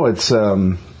 But no, it's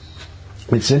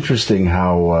interesting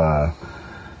how,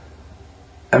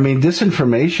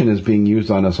 disinformation is being used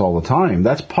on us all the time.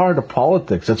 That's part of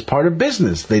politics. That's part of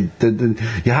business.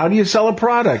 How do you sell a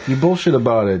product? You bullshit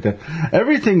about it.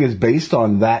 Everything is based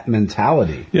on that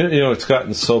mentality. It's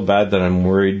gotten so bad that I'm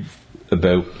worried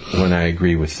about when I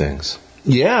agree with things.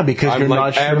 Yeah, because you're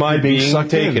not sure am I being sucked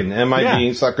taken? In. Am I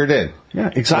being suckered in? Yeah,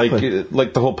 exactly.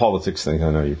 Like the whole politics thing. I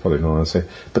know you probably don't want to say,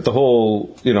 but the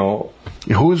whole,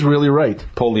 who's really right?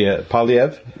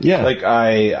 Polyev. Yeah. Like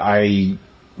I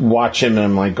watch him and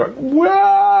I'm like,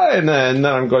 what? And then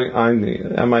I'm going,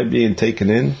 am I being taken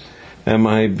in? Am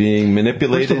I being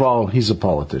manipulated? First of all, he's a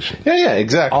politician. Yeah,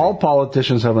 exactly. All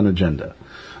politicians have an agenda.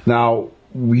 Now,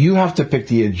 you have to pick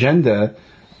the agenda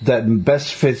that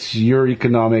best fits your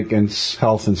economic and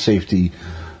health and safety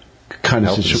kind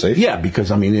of situation. Yeah, because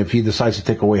if he decides to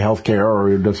take away health care or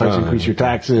he decides to increase your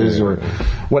taxes or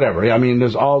whatever,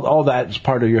 there's all that's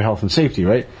part of your health and safety,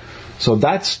 right? So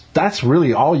that's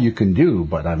really all you can do.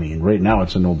 But right now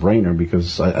it's a no-brainer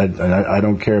because I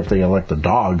don't care if they elect a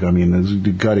dog.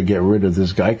 You've got to get rid of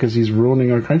this guy because he's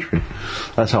ruining our country.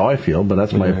 That's how I feel. But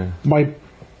that's my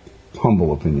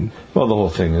humble opinion. Well, the whole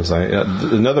thing is,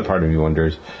 another part of me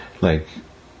wonders,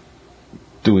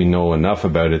 do we know enough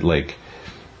about it?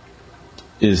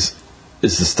 Is the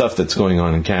stuff that's going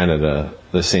on in Canada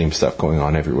the same stuff going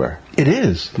on everywhere? It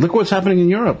is. Look what's happening in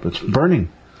Europe. It's burning.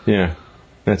 Yeah,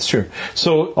 that's true.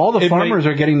 So all the farmers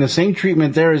are getting the same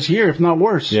treatment there as here, if not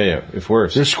worse. Yeah, if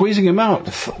worse. They're squeezing them out.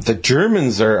 The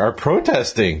Germans are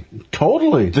protesting.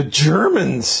 Totally. The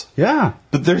Germans. Yeah.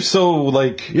 But they're so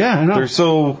Yeah, I know. They're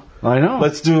so. I know.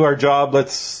 Let's do our job.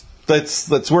 Let's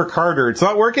work harder. It's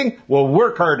not working. Well,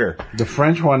 work harder. The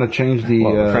French want to change the.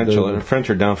 The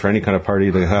French are down for any kind of party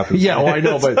that happens. Yeah, I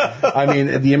know, but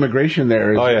the immigration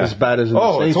there is as bad as in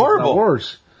the States. It's horrible. It's not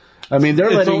worse. I mean, they're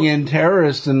It's letting in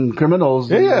terrorists and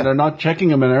criminals, and they're not checking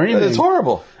them and anything. It's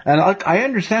horrible. And I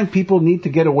understand people need to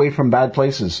get away from bad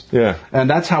places. Yeah. And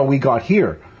that's how we got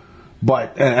here.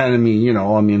 But, and I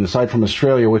mean, aside from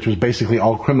Australia, which was basically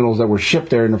all criminals that were shipped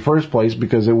there in the first place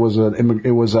because it was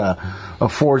a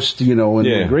forced,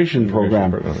 immigration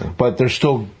program. But they're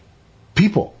still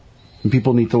people. And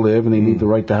people need to live and they need the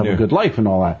right to have a good life and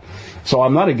all that. So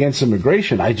I'm not against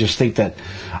immigration. I just think that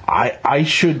I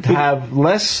should have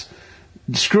less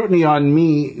scrutiny on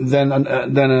me than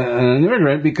an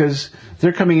immigrant because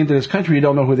they're coming into this country, you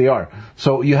don't know who they are.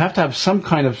 So you have to have some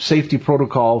kind of safety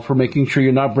protocol for making sure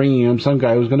you're not bringing in some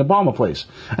guy who's going to bomb a place.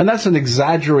 And that's an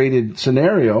exaggerated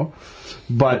scenario,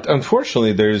 but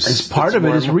unfortunately part of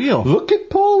it is real. Look at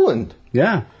Poland.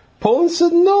 Yeah. Poland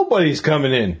said nobody's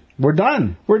coming in. We're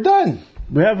done. We're done.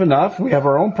 We have enough. We have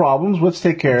our own problems. Let's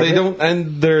take care of it. They don't,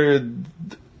 and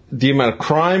the amount of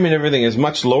crime and everything is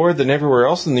much lower than everywhere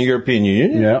else in the European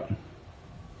Union. Yeah.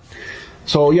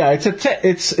 So yeah, it's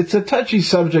a touchy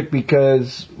subject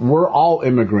because we're all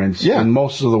immigrants in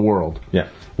most of the world. Yeah.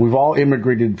 We've all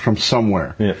immigrated from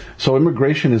somewhere. Yeah. So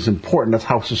immigration is important. That's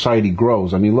how society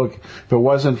grows. I mean, look, if it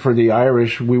wasn't for the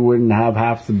Irish, we wouldn't have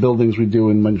half the buildings we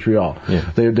do in Montreal. Yeah.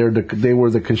 They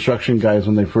were the construction guys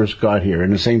when they first got here,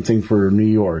 and the same thing for New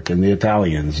York and the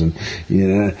Italians, and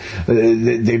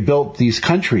they built these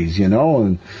countries,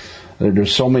 and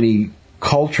there's so many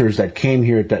cultures that came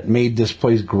here that made this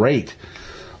place great.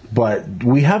 But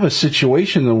we have a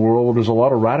situation in the world where there's a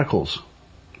lot of radicals.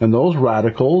 And those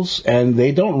radicals, and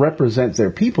they don't represent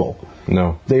their people.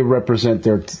 No. They represent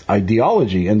their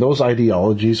ideology, and those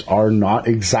ideologies are not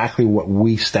exactly what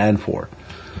we stand for.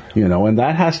 And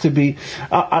that has to be...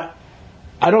 I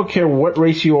don't care what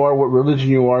race you are, what religion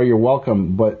you are, you're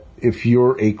welcome. But if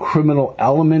you're a criminal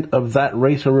element of that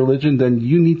race or religion, then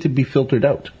you need to be filtered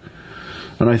out.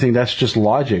 And I think that's just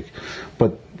logic.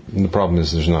 But the problem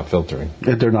is there's not filtering.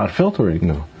 They're not filtering.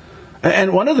 No.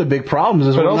 And one of the big problems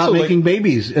is we're not making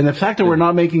babies. And the fact that we're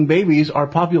not making babies, our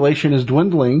population is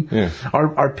dwindling. Yeah.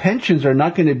 Our pensions are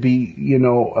not going to be,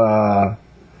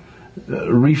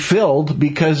 refilled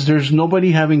because there's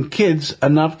nobody having kids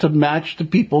enough to match the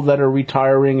people that are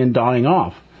retiring and dying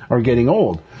off or getting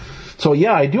old. So,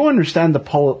 yeah, I do understand the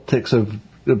politics of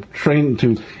trying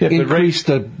to increase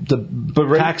the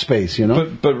tax base,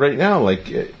 But right now, like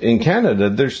in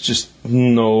Canada, there's just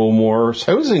no more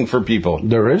housing for people.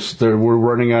 We're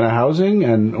running out of housing,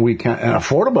 and we can't. And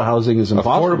affordable housing is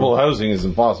impossible. Affordable housing is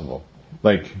impossible.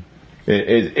 Like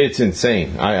it's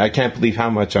insane. I can't believe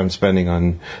how much I'm spending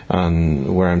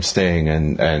on where I'm staying,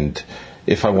 and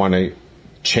if I want to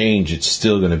change, it's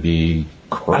still going to be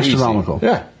crazy. Astronomical.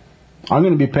 Yeah. I'm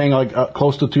going to be paying like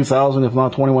close to $2,000, if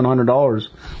not $2,100,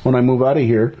 when I move out of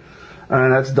here,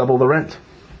 and that's double the rent.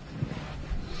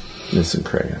 It's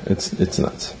crazy. It's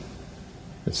nuts.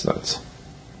 It's nuts.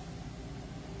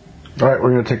 All right,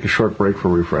 we're going to take a short break for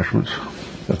refreshments.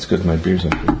 That's good. My beer's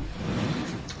empty.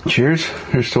 Cheers.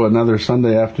 Here's to another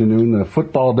Sunday afternoon,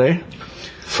 football day.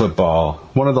 Football.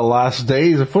 One of the last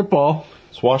days of football.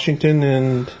 It's Washington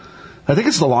and... I think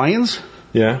it's the Lions.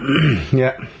 Yeah.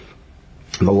 Yeah.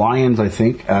 The Lions, I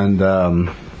think, and...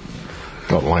 the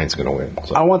Lions going to win.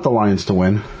 So. I want the Lions to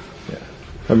win. Yeah.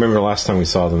 I remember last time we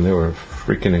saw them, they were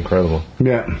freaking incredible.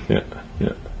 Yeah. Yeah.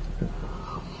 Yeah.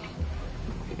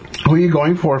 Who are you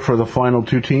going for the final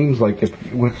two teams? Like,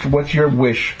 what's your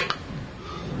wish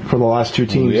for the last two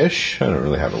teams? Wish? I don't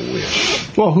really have a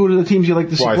wish. Well, who are the teams you like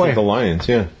to see play? I think the Lions,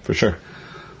 yeah, for sure.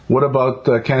 What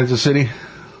about Kansas City?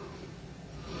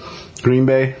 Green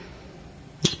Bay?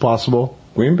 It's possible.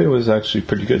 Green Bay was actually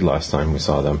pretty good last time we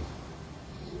saw them.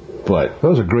 But that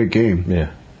was a great game.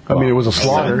 Yeah. I mean, it was a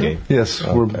slaughter. Yes,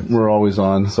 we're always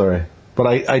on. Sorry.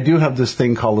 But I do have this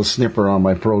thing called a snipper on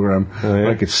my program. Oh, yeah?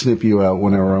 I could snip you out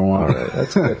whenever I want. All right,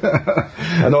 that's good.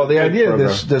 No, the idea of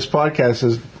this podcast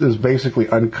is basically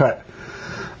uncut,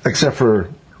 except for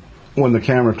when the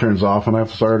camera turns off and I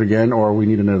have to start again, or we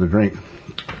need another drink.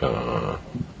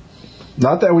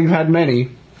 Not that we've had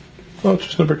many. Oh, it's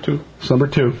just number two. It's number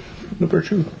two. Number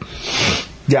two.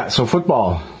 Yeah, so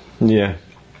football. Yeah.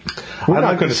 We're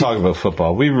not going to talk about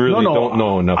football. We really don't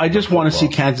know enough. I just want to see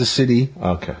Kansas City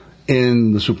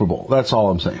in the Super Bowl. That's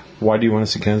all I'm saying. Why do you want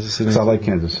to see Kansas City? Because I like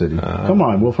Kansas City. Come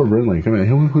on, Wilford Brimley. Come on.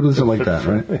 Who doesn't like that,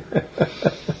 right?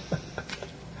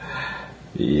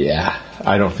 Yeah.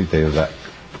 I don't think they're that.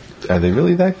 Are they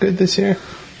really that good this year?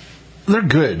 They're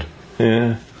good.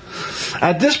 Yeah.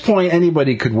 At this point,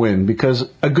 anybody could win because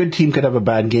a good team could have a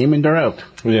bad game and they're out.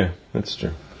 Yeah, that's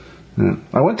true. Yeah.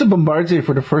 I went to Bombardier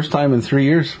for the first time in 3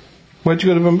 years. Why'd you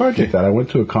go to Bombardier? I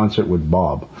went to a concert with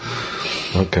Bob.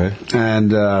 Okay.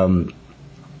 And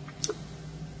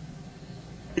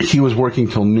he was working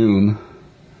till noon,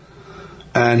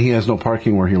 and he has no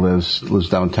parking where he lives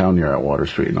downtown near Atwater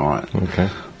Street and all that. Okay.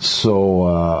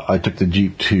 So I took the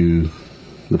Jeep to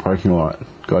the parking lot,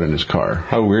 got in his car.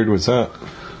 How weird was that?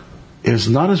 It was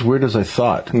not as weird as I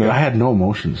thought. No. I had no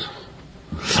emotions.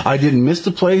 I didn't miss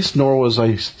the place, nor was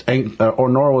I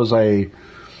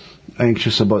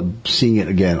anxious about seeing it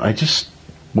again. I just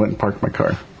went and parked my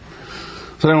car.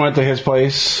 So then I went to his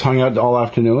place, hung out all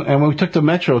afternoon, and we took the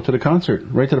Metro to the concert,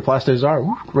 right to the Place des Arts,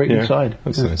 right inside.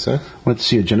 That's nice, huh? Went to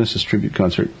see a Genesis tribute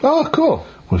concert. Oh, cool.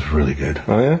 It was really good.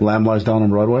 Oh, yeah? Lamb Lies Down on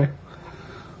Broadway.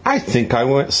 I think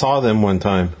I saw them one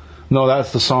time. No,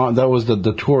 that's the song. That was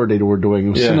the tour they were doing. It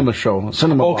was Cinema Show.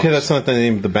 Cinema Box. Okay, that's not the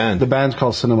name of the band. The band's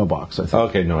called Cinema Box, I think.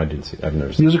 Okay, no, I didn't see it. I've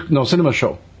never seen it. Cinema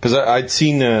Show. Because I'd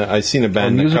seen a band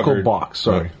that musical covered... box,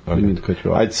 sorry. Oh, okay. Didn't mean to cut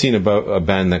you off. I'd seen about a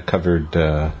band that covered...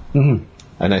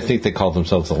 And I think they called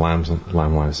themselves the Lamb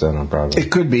Lies Down on Broadway.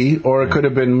 It could be, or it could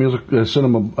have been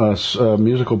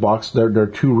musical box. They're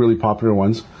two really popular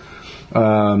ones.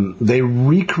 They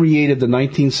recreated the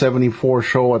 1974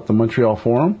 show at the Montreal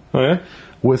Forum. Oh, yeah?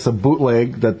 With a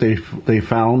bootleg that they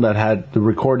found that had the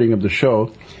recording of the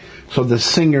show. So the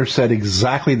singer said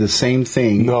exactly the same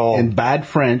thing in bad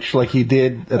French like he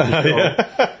did at the show,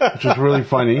 which was really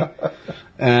funny.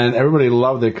 And everybody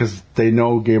loved it because they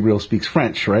know Gabriel speaks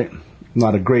French, right?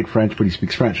 Not a great French, but he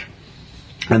speaks French.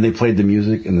 And they played the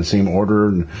music in the same order,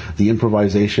 and the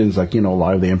improvisations, like,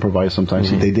 live, they improvise sometimes.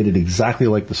 Mm-hmm. They did it exactly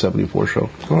like the 74 show.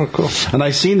 Oh, cool. And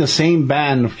I seen the same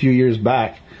band a few years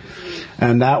back,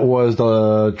 and that was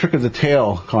the Trick of the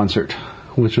Tail concert,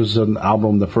 which was an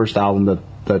album, the first album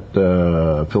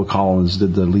that Phil Collins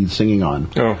did the lead singing on.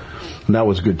 Oh. And that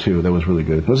was good, too. That was really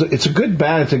good. It's a good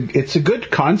band. It's a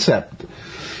good concept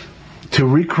to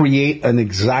recreate an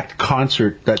exact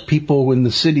concert that people in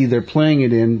the city they're playing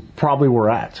it in probably were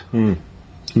at. I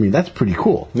mean, that's pretty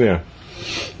cool. Yeah.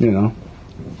 And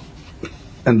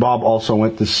Bob also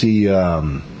went to see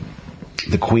the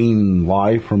Queen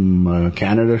live from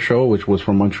Canada show, which was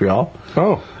from Montreal.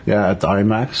 Oh. Yeah, at the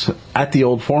IMAX. At the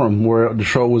old Forum, where the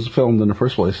show was filmed in the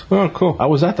first place. Oh, cool. I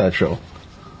was at that show.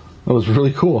 It was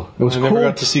really cool. It was I cool. never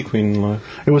got to see Queen live.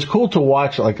 It was cool to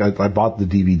watch. Like I bought the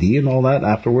DVD and all that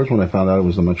afterwards when I found out it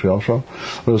was the Montreal show.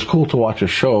 But it was cool to watch a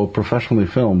show professionally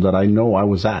filmed that I know I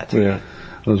was at. Yeah,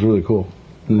 it was really cool.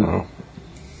 Wow.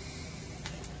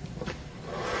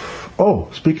 Oh,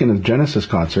 speaking of Genesis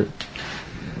concert,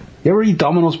 you ever eat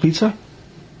Domino's pizza?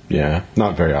 Yeah,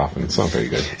 not very often. It's not very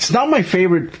good. It's not my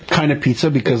favorite kind of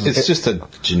pizza because it's just a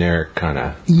generic kind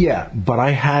of. Yeah, but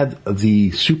I had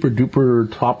the super duper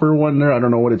topper one there. I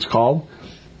don't know what it's called.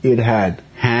 It had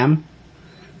ham,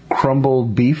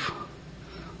 crumbled beef,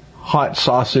 hot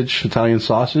sausage, Italian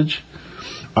sausage,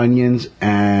 onions,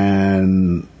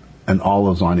 and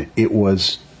olives on it. It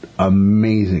was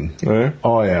amazing. Oh, yeah?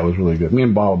 Oh, yeah, it was really good. Me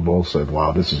and Bob both said,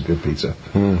 wow, this is good pizza.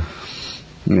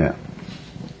 Yeah.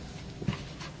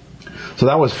 So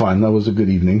that was fun. That was a good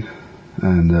evening.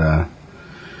 And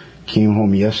came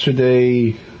home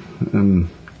yesterday.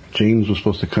 James was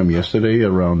supposed to come yesterday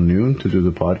around noon to do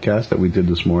the podcast that we did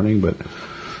this morning, but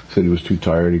said he was too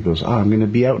tired. He goes, I'm going to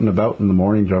be out and about in the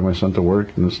morning, drive my son to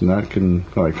work and this and that. Can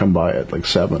I come by at like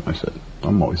 7? I said,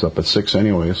 I'm always up at 6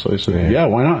 anyway. So I said, yeah,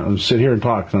 why not? I'll sit here and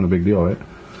talk. It's not a big deal, right?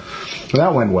 So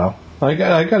that went well. I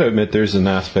got to admit, there's an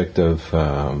aspect of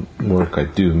work I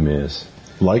do miss.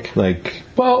 Like,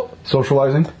 well,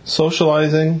 socializing,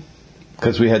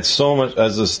 because we had so much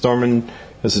as a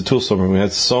tool storeman, we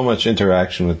had so much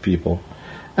interaction with people,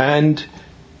 and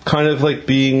kind of like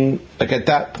being like at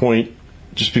that point,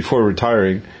 just before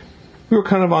retiring, we were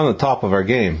kind of on the top of our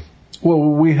game. Well,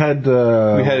 we had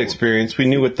experience. We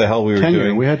knew what the hell we were tenure.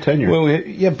 doing. We had tenure.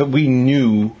 Well, but we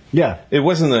knew. Yeah, it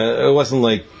wasn't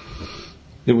like.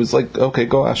 It was like, okay,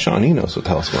 go ask Sean. He knows what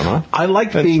the hell's going on. I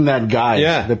liked being that guy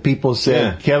that people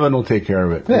said, Kevin will take care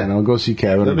of it. Yeah. Go see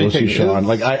Kevin or go see Sean.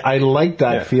 Like, I like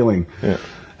that feeling. Yeah.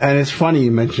 And it's funny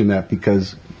you mention that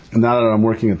because now that I'm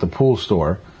working at the pool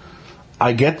store,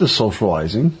 I get the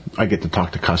socializing. I get to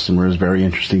talk to customers, very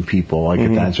interesting people. I get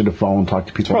to answer the phone, talk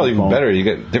to people. It's probably on the phone. even better. You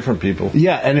get different people.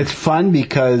 Yeah, and it's fun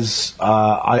because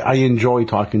I enjoy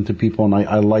talking to people and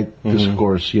I like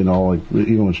discourse, like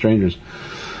even with strangers.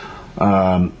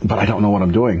 But I don't know what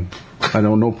I'm doing. I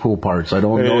don't know pool parts. I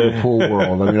don't know the pool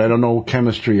world. I mean, I don't know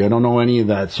chemistry. I don't know any of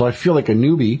that. So I feel like a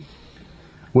newbie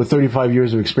with 35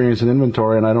 years of experience in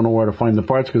inventory, and I don't know where to find the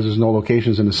parts because there's no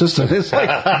locations in the system. It's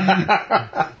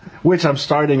like, which I'm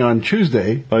starting on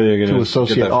Tuesday to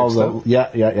associate all the.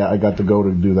 Yeah. I got to go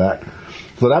to do that.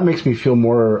 So that makes me feel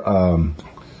more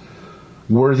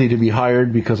worthy to be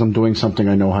hired because I'm doing something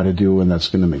I know how to do, and that's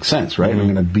going to make sense, right?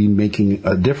 I'm going to be making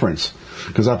a difference.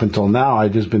 Because up until now,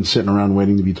 I've just been sitting around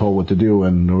waiting to be told what to do,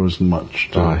 and there wasn't much.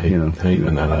 I hate when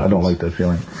that happens. I don't like that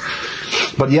feeling.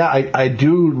 But yeah, I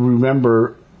do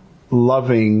remember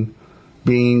loving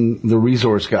being the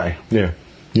resource guy. Yeah.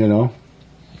 You know?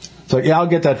 It's like, yeah, I'll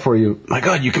get that for you. My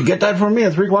God, you can get that for me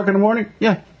at 3 o'clock in the morning?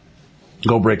 Yeah.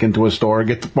 Go break into a store,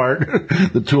 get the part,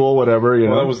 the tool, whatever, you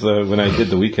know. Well, that was when I did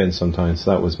the weekend sometimes.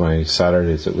 That was my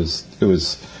Saturdays. It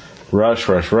was rush,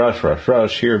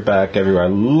 here, back, everywhere. I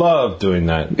love doing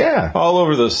that. Yeah. All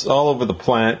over the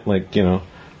plant, like, you know,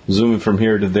 zooming from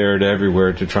here to there to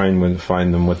everywhere to try and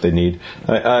find them what they need.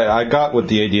 I got what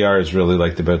the ADRs really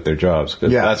liked about their jobs,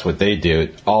 because that's what they do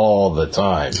all the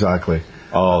time. Exactly.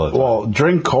 All the time. Well,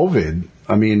 during COVID,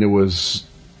 I mean, it was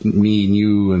me and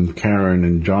you and Karen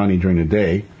and Johnny during the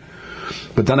day.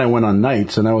 But then I went on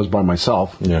nights, and I was by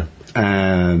myself. Yeah.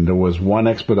 And there was 1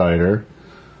 expediter,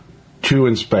 2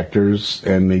 inspectors,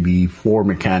 and maybe 4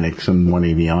 mechanics and 1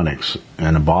 avionics,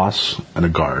 and a boss and a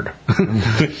guard.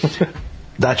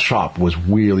 That shop was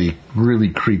really, really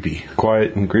creepy.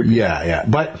 Quiet and creepy. Yeah.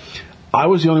 But I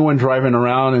was the only one driving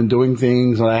around and doing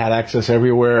things, and I had access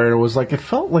everywhere. And it was like, it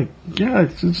felt like,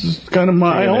 this is kind of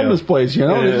I own this place, you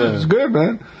know? This is good,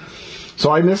 man.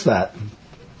 So I miss that.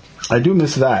 I do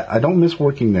miss that. I don't miss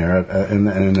working there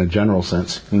in a general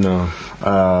sense. No.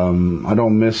 I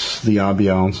don't miss the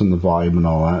ambiance and the vibe and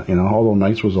all that, you know, although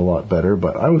nights was a lot better,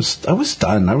 but I was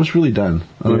done. I was really done.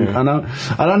 And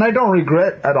I don't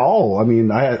regret at all. I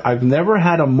mean, I've never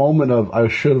had a moment of I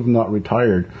should have not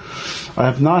retired. I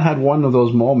have not had one of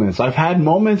those moments. I've had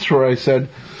moments where I said,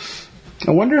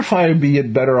 I wonder if I'd be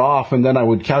better off, and then I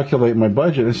would calculate my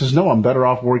budget. I says, no, I'm better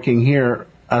off working here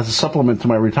as a supplement to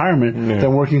my retirement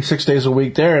than working 6 days a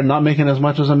week there and not making as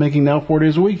much as I'm making now 4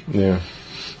 days a week. Yeah.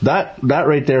 That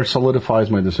right there solidifies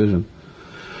my decision.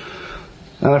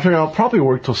 And I figure I'll probably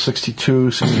work till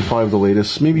 62, 65 the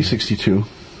latest, maybe 62.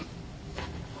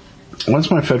 Once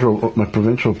my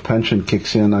provincial pension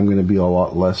kicks in, I'm going to be a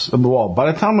lot less. Well,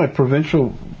 by the time my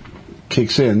provincial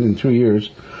kicks in 2 years,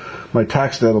 my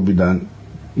tax debt will be done.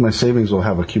 My savings will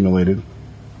have accumulated.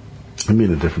 I'll be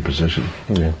in a different position.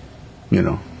 Yeah. You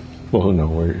know. Well, who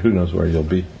knows where you'll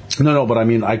be. No, but I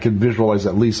mean, I could visualize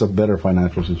at least a better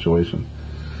financial situation.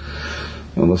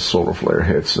 Unless solar flare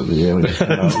hits and the aliens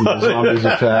come out and the zombies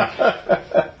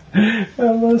attack.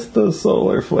 Unless the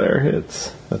solar flare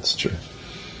hits. That's true.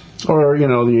 Or, you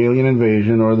know, the alien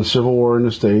invasion or the Civil War in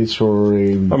the States or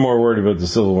I'm more worried about the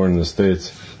Civil War in the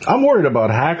States. I'm worried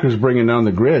about hackers bringing down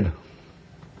the grid.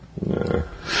 Yeah.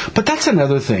 But that's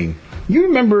another thing. You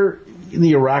remember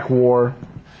the Iraq War?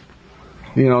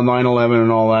 You know, 9/11 and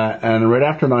all that. And right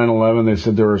after 9/11, they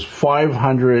said there was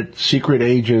 500 secret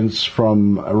agents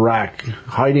from Iraq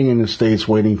hiding in the States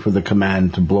waiting for the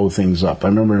command to blow things up. I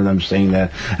remember them saying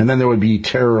that. And then there would be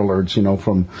terror alerts, you know,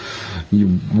 from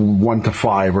 1 to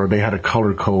 5, or they had a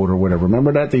color code or whatever.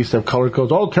 Remember that? They used to have color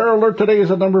codes. Oh, terror alert today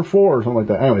is at number 4 or something like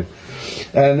that. Anyway.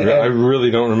 I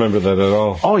really don't remember that at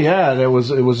all. Oh yeah, it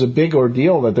was a big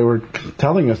ordeal that they were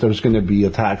telling us there was going to be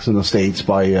attacks in the States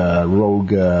by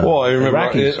rogue Well, I remember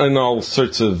Iraqis. in all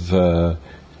sorts of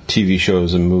TV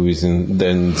shows and movies, and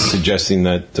then suggesting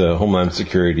that Homeland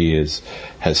Security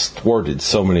has thwarted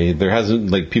so many. There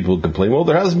hasn't, like, people complain, well,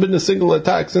 there hasn't been a single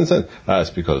attack since then. That's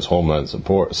because Homeland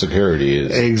Security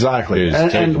is exactly, is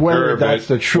and whether that's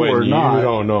the true or not, you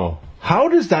don't know. How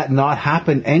does that not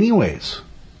happen anyways?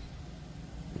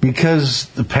 Because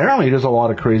apparently there's a lot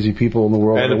of crazy people in the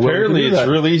world. And apparently it's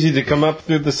real easy to come up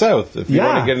through the south if you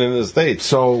want to get into the States.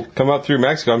 So come up through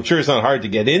Mexico. I'm sure it's not hard to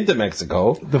get into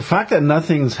Mexico. The fact that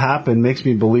nothing's happened makes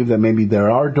me believe that maybe they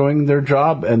are doing their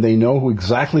job and they know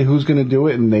exactly who's going to do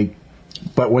it.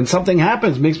 But when something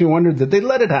happens, it makes me wonder, did they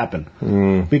let it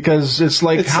happen? Because it's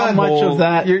like, how much of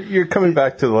that... You're coming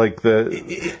back to like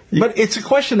the... But it's a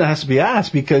question that has to be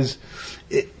asked, because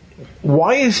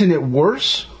why isn't it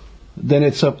worse than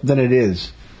it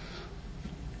is?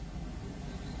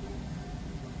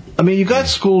 I mean, you got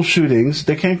school shootings.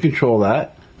 They can't control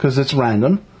that because it's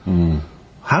random.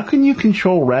 How can you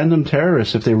control random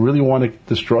terrorists if they really want to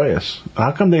destroy us?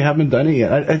 How come they haven't done it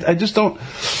yet? I just don't.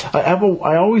 I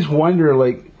always wonder,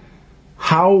 like,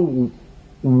 how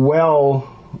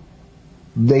well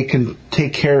they can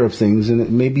take care of things, and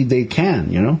maybe they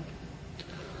can, you know,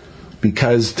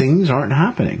 because things aren't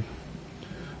happening,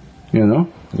 you know.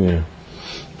 Yeah.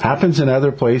 Happens in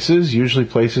other places, usually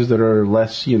places that are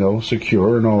less, you know,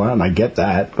 secure and all that, and I get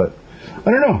that, but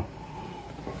I don't know.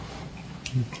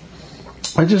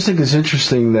 I just think it's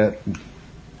interesting that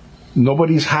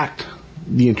nobody's hacked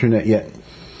the internet yet.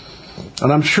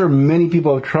 And I'm sure many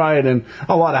people have tried, and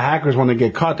a lot of hackers, when they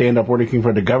get caught, they end up working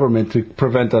for the government to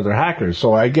prevent other hackers,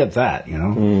 so I get that, you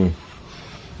know.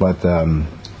 But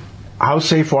how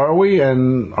safe are we?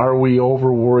 And are we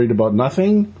over worried about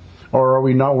nothing? Or are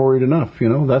we not worried enough?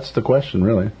 That's the question,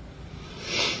 really.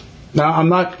 Now, I'm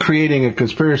not creating a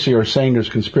conspiracy or saying there's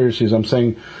conspiracies. I'm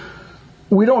saying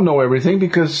we don't know everything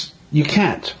because you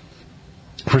can't.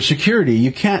 For security,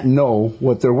 you can't know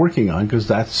what they're working on because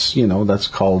that's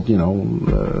called,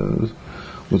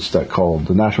 what's that called?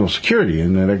 The national security,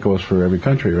 and that goes for every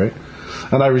country, right?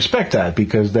 And I respect that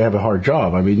because they have a hard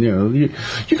job. I mean, you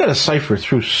got to cipher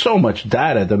through so much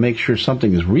data to make sure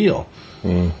something is real.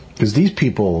 Because these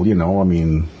people,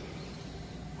 I'm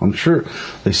sure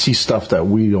they see stuff that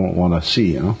we don't want to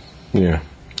see, Yeah.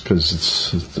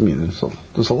 Because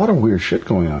there's a lot of weird shit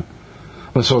going on.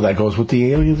 But so that goes with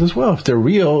the aliens as well. If they're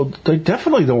real, they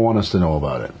definitely don't want us to know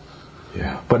about it.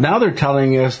 Yeah. But now they're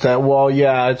telling us that, well,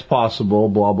 yeah, it's possible,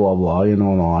 blah, blah, blah, and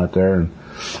all that there. And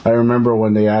I remember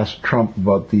when they asked Trump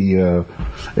about the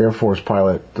Air Force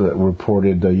pilot that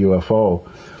reported the UFO,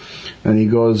 and he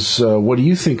goes, what do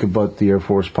you think about the Air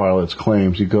Force pilot's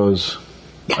claims? He goes,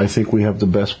 I think we have the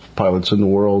best pilots in the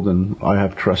world, and I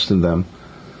have trust in them.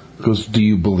 He goes, do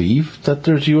you believe that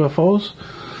there's UFOs?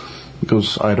 He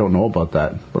goes, I don't know about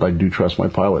that, but I do trust my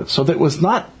pilots. So that was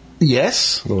not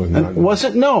yes, and it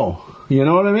wasn't no. You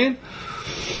know what I mean?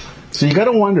 So you got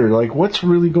to wonder, what's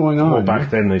really going on? Well,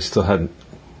 back then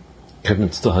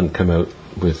Kevin still hadn't come out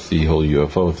with the whole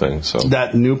UFO thing. So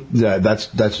that's new. So year.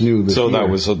 that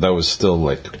was still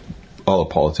all the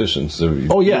politicians.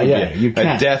 You can't.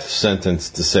 A death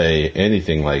sentence to say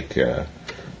anything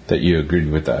that you agreed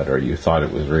with that or you thought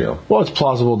it was real. Well, it's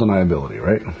plausible deniability,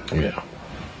 right? Yeah.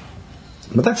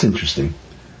 But that's interesting.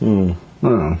 I don't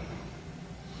know.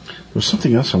 There's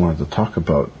something else I wanted to talk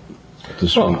about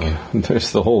this week.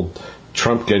 There's the whole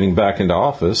Trump getting back into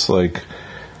office. Well,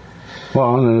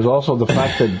 and there's also the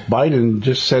fact that Biden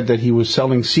just said that he was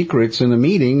selling secrets in a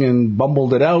meeting and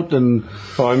bumbled it out, and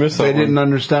I missed that. They didn't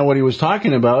understand what he was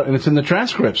talking about, and it's in the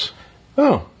transcripts.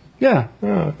 Oh. Yeah.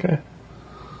 Oh, okay.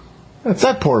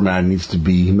 That poor man needs to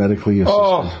be medically assisted.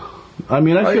 Oh. I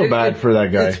mean, I feel bad for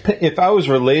that guy. If I was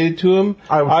related to him,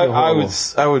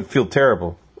 I would feel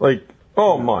terrible.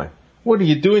 Oh my. What are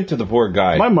you doing to the poor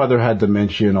guy? My mother had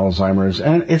dementia and Alzheimer's,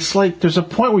 and it's there's a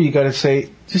point where you got to say,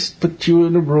 just put you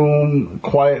in a room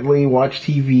quietly, watch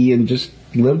TV, and just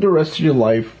live the rest of your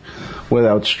life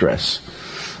without stress.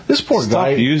 This poor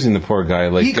guy. Stop using the poor guy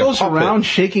he goes around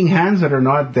shaking hands that are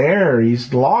not there.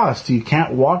 He's lost. He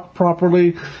can't walk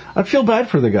properly. I feel bad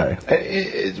for the guy.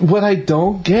 What I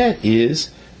don't get is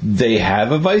they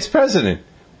have a vice president.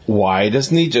 Why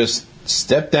doesn't he just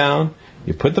step down?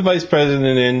 You put the vice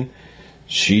president in.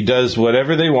 She does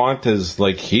whatever they want, as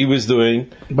he was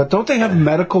doing. But don't they have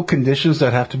medical conditions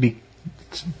that have to be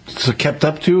kept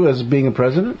up to as being a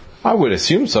president? I would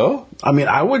assume so. I mean,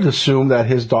 I would assume that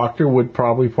his doctor would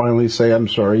probably finally say, I'm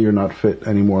sorry, you're not fit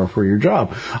anymore for your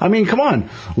job. I mean, come on.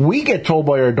 We get told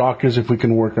by our doctors if we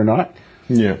can work or not.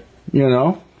 Yeah.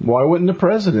 Why wouldn't the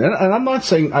president? And I'm not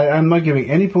saying, I'm not giving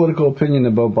any political opinion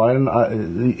about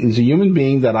Biden. He's a human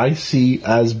being that I see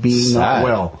as being not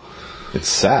well. It's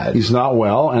sad. He's not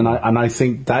well, and I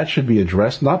think that should be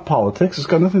addressed, not politics. It's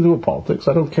got nothing to do with politics.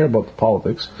 I don't care about the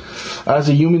politics. As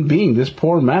a human being, this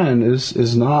poor man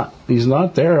is not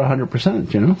there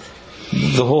 100%,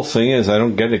 The whole thing is, I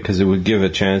don't get it, because it would give a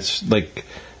chance,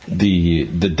 the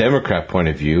Democrat point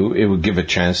of view, it would give a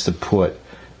chance to put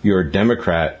your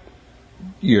next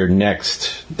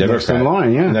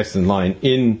Democrat next in line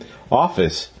in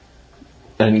office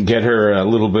and get her a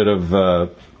little bit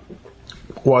of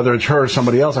whether it's her or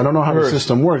somebody else. I don't know how the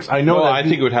system works. I know. Well, I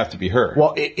think it would have to be her.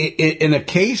 Well, in a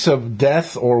case of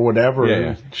death or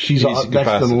whatever, she's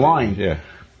next in line. Yeah.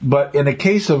 But in a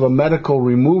case of a medical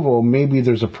removal, maybe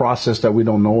there's a process that we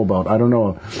don't know about. I don't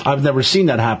know. I've never seen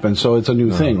that happen, so it's a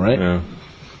new thing, right? Yeah.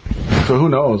 So who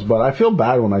knows? But I feel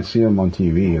bad when I see him on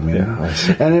TV. I mean,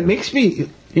 and it makes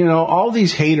me, all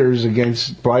these haters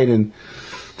against Biden,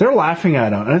 they're laughing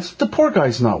at him. And the poor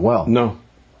guy's not well. No.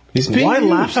 He's being Why used.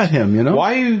 laugh at him,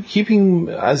 Why are you keeping him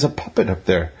as a puppet up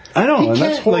there? I know, and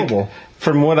that's horrible.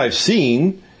 From what I've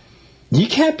seen, you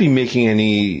can't be making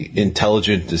any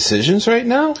intelligent decisions right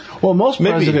now. Well, most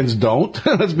presidents don't.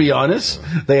 Let's be honest.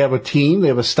 They have a team, they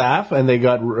have a staff, and they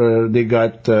got.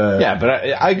 Yeah, but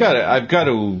I've got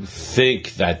to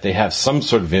think that they have some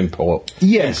sort of input.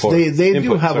 Yes, they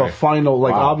do have a final.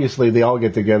 Obviously, they all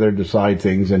get together, decide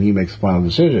things, and he makes the final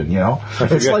decision. I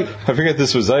forget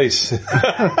this was ICE. I'm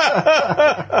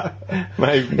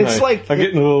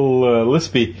getting a little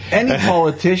lispy. Any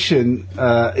politician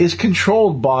is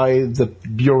controlled by the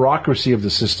bureaucracy of the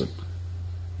system.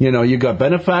 You know, you got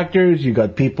benefactors, you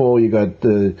got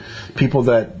the people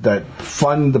that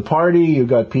fund the party, you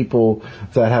got people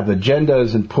that have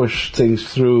agendas and push things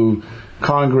through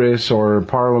Congress or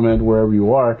Parliament, wherever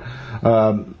you are.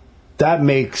 That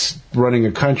makes running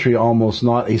a country almost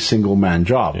not a single man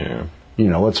job. Yeah. You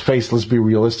know, let's be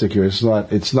realistic here. It's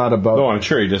not about. No, I'm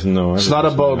sure he doesn't know. It's not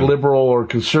about liberal or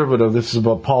conservative. This is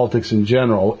about politics in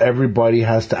general. Everybody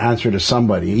has to answer to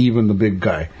somebody, even the big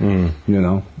guy. You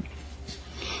know,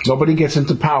 nobody gets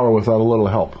into power without a little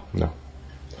help. No,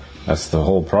 that's the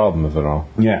whole problem of it all.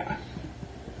 Yeah,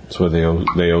 that's why they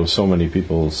owe so many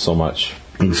people so much.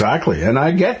 Exactly, and I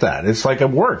get that. It's like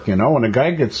at work, you know, when a guy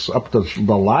gets up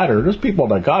the ladder, there's people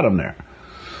that got him there,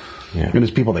 and there's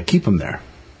people that keep him there.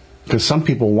 Because some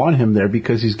people want him there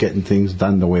because he's getting things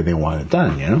done the way they want it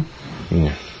done, you know?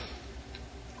 Yeah.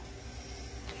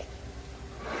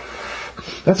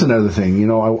 That's another thing. You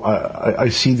know, I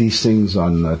see these things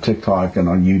on TikTok and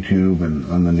on YouTube and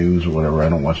on the news or whatever. I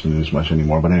don't watch the news much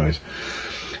anymore. But anyways,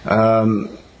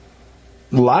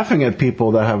 laughing at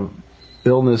people that have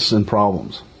illness and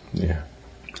problems. Yeah.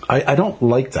 I don't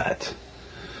like that.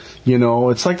 You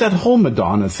know, it's like that whole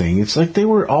Madonna thing. It's like they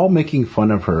were all making fun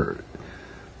of her.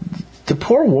 The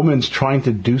poor woman's trying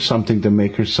to do something to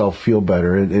make herself feel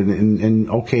better, and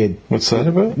okay. What's that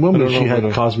about? Woman, she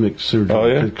had cosmetic surgery. Oh,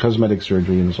 yeah? Cosmetic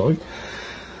surgery, and it's like,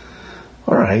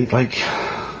 all right, like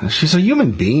she's a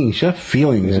human being. She has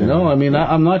feelings, you know. I mean,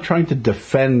 I'm not trying to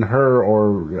defend her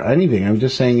or anything. I'm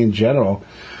just saying in general.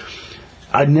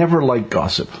 I never liked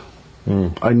gossip.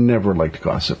 I never liked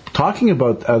gossip. Talking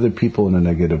about other people in a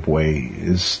negative way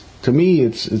is, to me,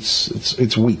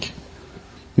 it's weak.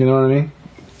 You know what I mean?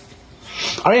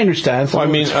 I understand. It's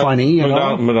funny. You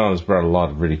know? Madonna's brought a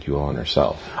lot of ridicule on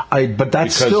herself. But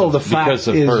that's still the fact is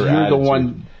you're attitude. The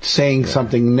one saying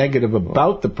something negative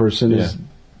about the person is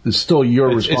still your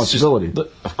responsibility.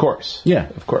 Of course. Yeah.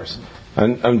 Of course.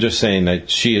 I'm just saying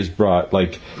that she has brought,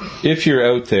 like, if you're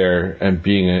out there and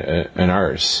being an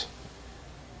arse,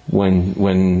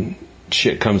 when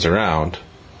shit comes around.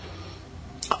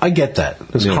 I get that.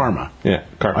 It's karma. Yeah,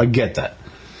 karma. I get that.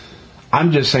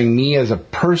 I'm just saying, me as a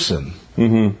person,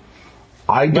 I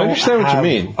don't understand have what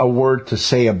you mean. A word to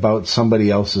say about somebody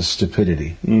else's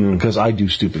stupidity, because I do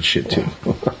stupid shit too.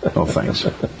 No thanks.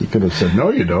 You could have said, no,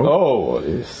 you don't. Oh,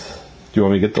 do you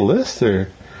want me to get the list, or?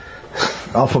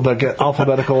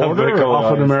 Alphabetical order or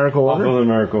alphanumerical order?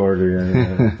 Alphanumerical order,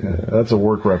 yeah. That's a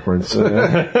work reference.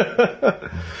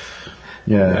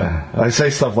 Yeah. I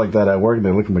say stuff like that at work, and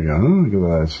they look at me and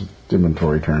go, that's an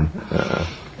inventory term.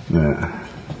 Yeah.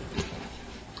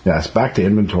 Yes, back to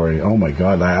inventory. Oh, my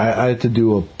God. I had to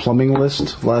do a plumbing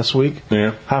list last week.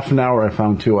 Yeah. Half an hour, I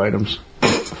found 2 items.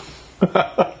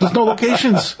 There's no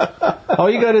locations. All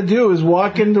you got to do is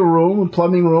walk in the room, a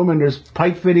plumbing room, and there's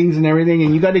pipe fittings and everything,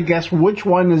 and you got to guess which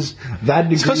one is that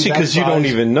degree. Especially because you don't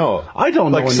even know. I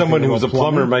don't know. Like someone who's a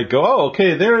plumber might go, "Oh,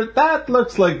 okay, there. That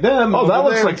looks like them. Oh, that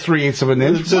looks like 3/8 of an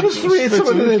inch. What does 3/8 of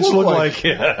an inch look like?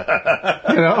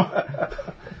 Yeah. You know.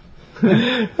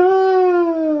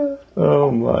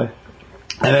 Oh my.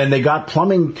 And then they got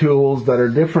plumbing tools that are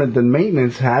different than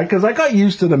maintenance had, because I got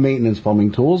used to the maintenance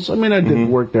plumbing tools. I mean, I did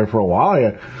work there for a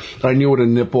while. I knew what a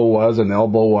nipple was, an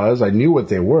elbow was. I knew what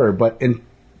they were. But in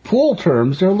pool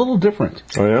terms, they're a little different.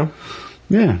 Oh, yeah?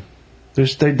 Yeah.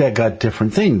 They got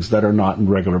different things that are not in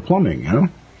regular plumbing, you know?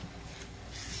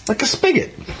 Like a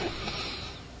spigot.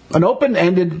 An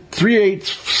open-ended 3/8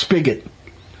 spigot.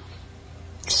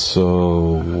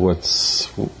 So, what's...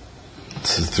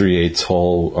 It's a 3/8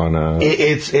 hole on a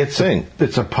it's thing.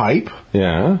 It's a pipe.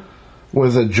 Yeah.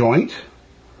 With a joint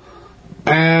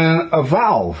and a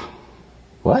valve.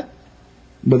 What?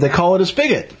 But they call it a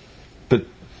spigot. But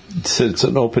it's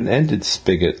an open-ended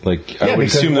spigot. Like, yeah, I would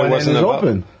assume there wasn't a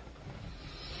open.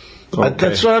 Okay.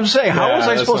 That's what I'm saying. How was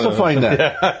I supposed to find that?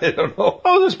 Yeah, I don't know.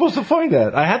 How was I supposed to find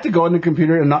that? I had to go on the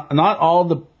computer, and not all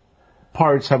the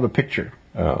parts have a picture.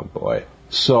 Oh, boy.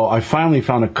 So I finally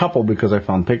found a couple because I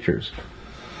found pictures.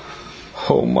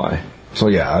 Oh, my. So,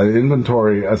 yeah,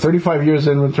 inventory. 35 years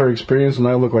inventory experience, and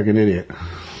I look like an idiot.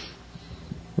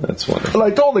 That's wonderful. Well,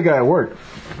 I told the guy at work,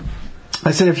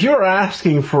 I said, if you're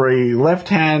asking for a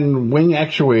left-hand wing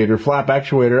actuator, flap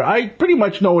actuator, I pretty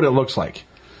much know what it looks like.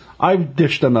 I've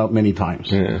dished them out many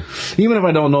times. Yeah. Even if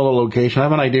I don't know the location, I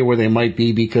have an idea where they might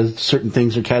be because certain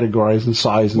things are categorized in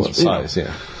size and size,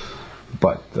 yeah.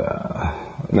 But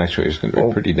an actuator's going to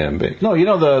be pretty damn big. No, you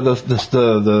know the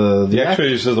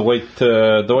actuators are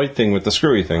the white thing with the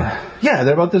screwy thing. Yeah,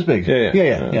 they're about this big.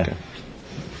 Yeah. Okay.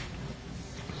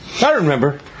 I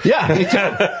remember. Yeah, me too.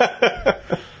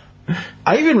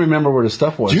 I even remember where the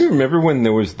stuff was. Do you remember when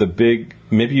there was the big?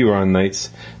 Maybe you were on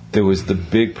nights. there was the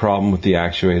big problem with the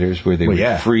actuators where they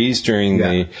would freeze during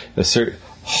the certain.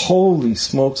 Holy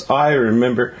smokes! I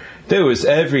remember there was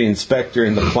every inspector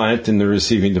in the plant in the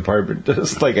receiving department,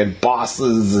 just like had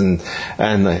bosses and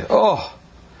like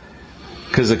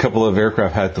because a couple of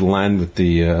aircraft had to land with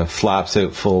the flaps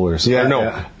out full or something.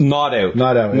 Not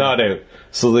out.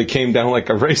 So they came down like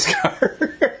a race car.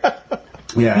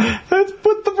 Let's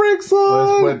put the brakes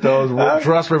on. Let's put those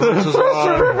thrust reversers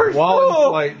on. While in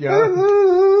flight,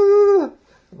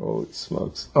 Oh, it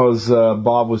smokes.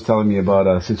 Bob was telling me about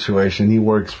a situation. He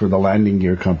works for the landing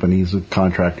gear company. He's a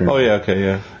contractor. Oh, yeah, okay,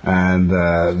 yeah. And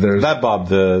there's... That Bob,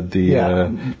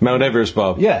 the Mount Everest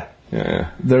Bob. Yeah.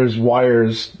 There's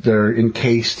wires, they're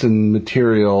encased in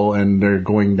material, and they're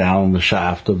going down the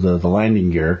shaft of the landing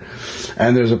gear.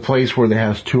 And there's a place where they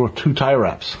have two tie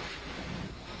wraps.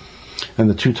 And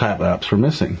the two tie wraps were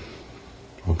missing.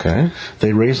 Okay.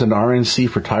 They raised an RNC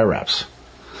for tie wraps.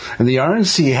 And the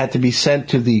RNC had to be sent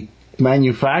to the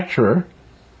manufacturer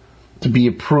to be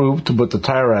approved to put the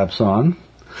tie wraps on.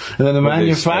 And then the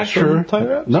manufacturer... tie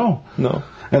wraps? No.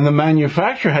 And the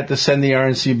manufacturer had to send the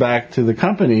RNC back to the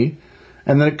company.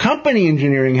 And then the company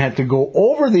engineering had to go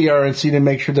over the RNC to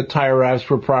make sure the tie wraps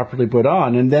were properly put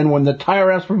on. And then when the tie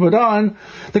wraps were put on,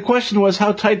 the question was,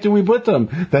 how tight do we put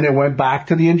them? Then it went back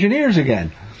to the engineers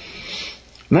again.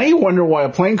 Now you wonder why a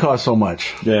plane costs so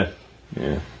much. Yeah.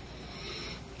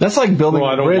 That's like building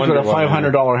a bridge with a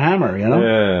 $500 hammer, you know?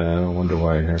 Yeah, I don't wonder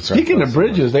why. Speaking of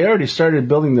bridges, they already started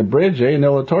building the bridge, in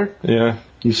Illinois. Yeah.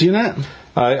 You seen that?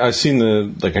 I've seen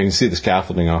I can see the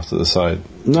scaffolding off to the side.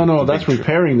 No, that's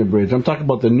repairing the bridge. I'm talking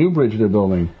about the new bridge they're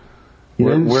building. You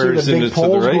didn't see the big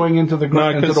poles going into the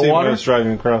ground, into the water? I was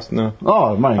driving across, no.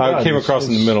 Oh, my God. I came across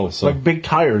in the middle. So. Like big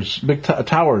tires,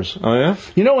 towers. Oh, yeah?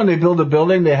 You know when they build a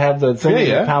building, they have the thing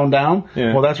they pound down?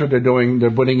 Yeah. Well, that's what they're doing. They're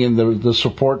putting in the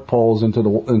support poles into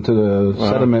the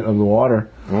sediment of the water.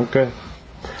 Okay.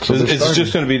 So it's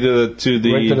just going to be right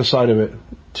to the side of it.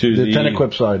 To the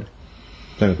Tenequip side.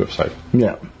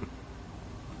 Yeah.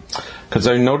 Because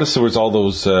I noticed there was all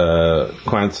those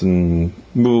Quanson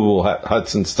movable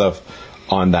huts and stuff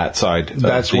on that side.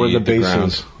 That's where the base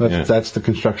is. That's the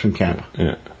construction camp.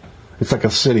 Yeah. It's like a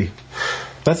city.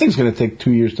 That thing's going to take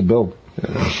 2 years to build.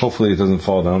 Yeah. Hopefully it doesn't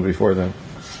fall down before then.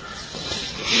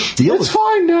 It's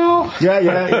fine now.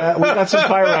 Yeah. We got some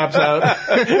tie wraps out.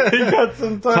 We got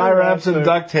some tie wraps and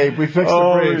duct tape. We fixed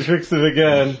the bridge. We fixed it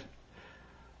again.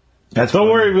 Don't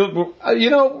worry.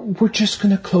 We're just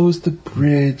going to close the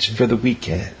bridge for the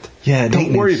weekend. Yeah,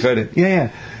 don't worry about it.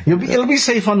 Yeah. It'll be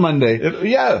safe on Monday.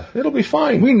 It'll be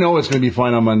fine. We know it's going to be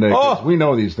fine on Monday. We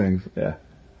know these things. Yeah.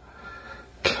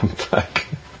 Come back.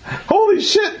 Holy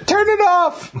shit! Turn it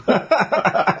off.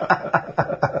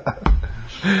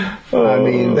 I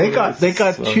mean, they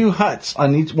got two huts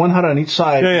one hut on each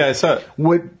side. Yeah, I saw it.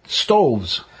 With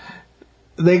stoves.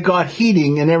 They got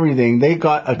heating and everything. They're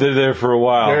there for a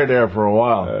while. They're there for a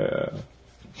while.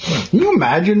 Can you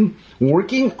imagine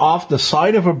working off the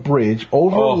side of a bridge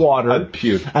over water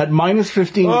at minus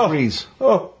 15 degrees?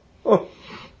 Oh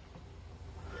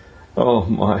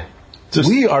my.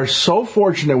 We are so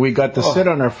fortunate we got to sit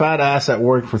on our fat ass at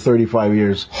work for 35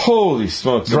 years. Holy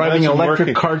smokes. Driving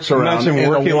electric carts around in a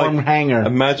warm hangar.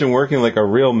 Imagine working like a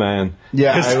real man.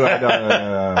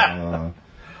 Yeah.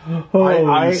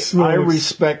 I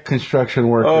respect construction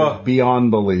workers beyond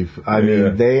belief. I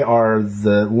mean, they are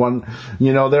the one,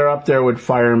 they're up there with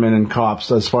firemen and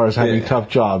cops as far as having tough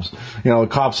jobs.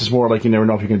 Cops is more like you never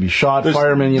know if you're going to be shot.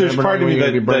 Firemen, you never know if you're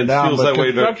going to be burned down. But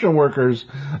construction workers,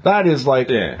 that is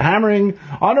like hammering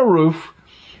on a roof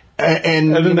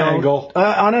and at an angle.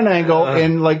 On an angle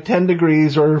in like 10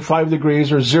 degrees or 5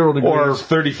 degrees or 0 degrees. Or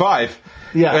 35.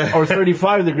 Yeah, or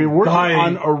 35 degrees. Working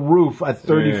on a roof at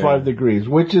 35 degrees,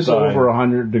 which is over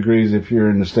 100 degrees if you're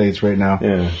in the States right now.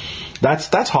 Yeah.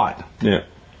 That's hot. Yeah.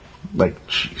 Like,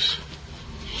 jeez.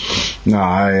 No,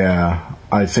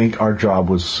 I think our job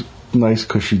was a nice,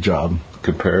 cushy job.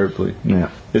 Comparably. Yeah.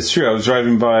 It's true. I was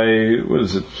driving by, what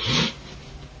is it?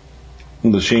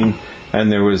 Lachine,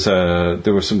 and there were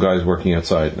some guys working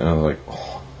outside, and I was like,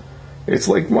 it's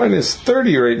like minus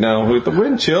 30 right now with the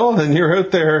wind chill, and you're out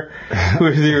there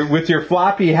with your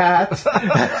floppy hat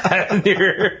and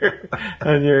your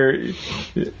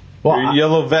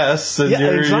yellow vests and you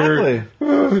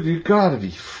gotta be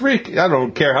freaking. I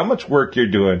don't care how much work you're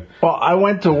doing. Well, I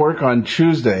went to work on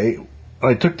Tuesday.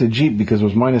 I took the Jeep because it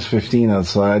was minus 15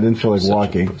 outside. I didn't feel like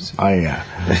walking.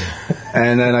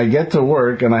 And then I get to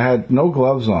work and I had no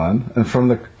gloves on, and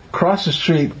from across the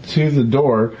street to the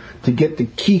door to get the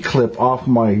key clip off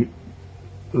my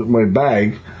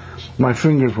bag, My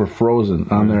fingers were frozen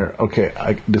on there.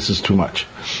 Okay, this is too much.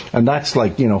 And that's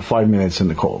like, 5 minutes in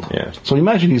the cold. Yeah. So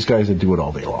imagine these guys that do it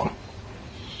all day long.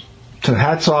 So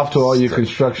hats off to all you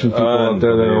construction people out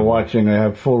there that are watching. I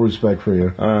have full respect for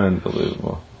you.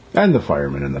 Unbelievable. And the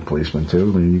firemen and the policemen,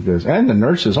 too. I mean, you guys, and the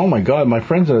nurses. Oh, my God. My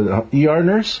friend's an ER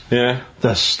nurse. Yeah.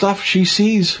 The stuff she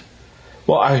sees.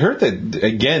 Well, I heard that,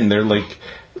 again, they're like,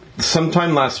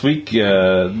 sometime last week,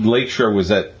 Lakeshore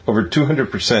was at over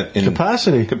 200% in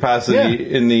capacity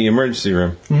in the emergency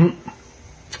room. Mm-hmm.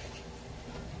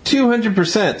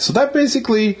 200%. So that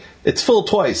basically, it's full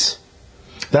twice.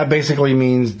 That basically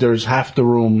means there's half the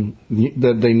room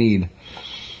that they need.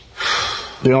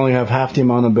 They only have half the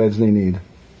amount of beds they need.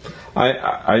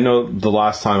 I know the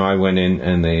last time I went in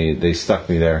and they stuck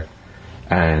me there,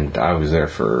 and I was there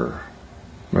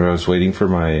I was waiting for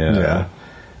my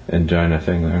angina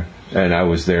thing there, and I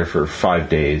was there for 5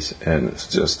 days, and it's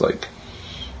just like,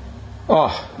 it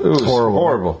was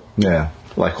horrible. Yeah,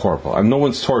 like horrible. No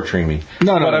one's torturing me.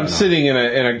 No, but I'm sitting in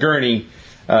a gurney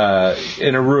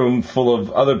in a room full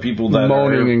of other people that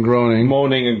moaning and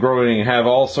groaning, have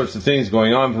all sorts of things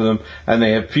going on for them, and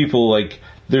they have people like.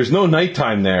 There's no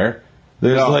nighttime there.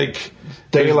 There's daylight.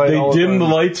 They dim the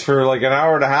lights for like an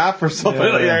hour and a half or something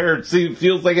like that. Or it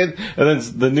feels like it. And then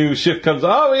the new shift comes.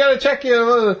 Oh, we got to check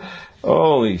you.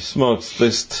 Holy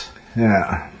smokes!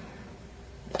 Yeah.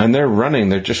 And they're running.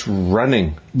 They're just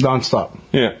running nonstop.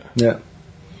 Yeah. Yeah.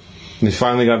 And they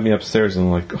finally got me upstairs, and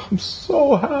I'm like, I'm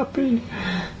so happy.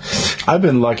 I've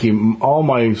been lucky. All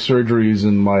my surgeries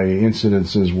and my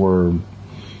incidences were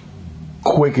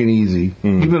quick and easy.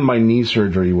 Even my knee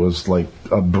surgery was like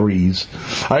a breeze.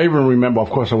 I even remember,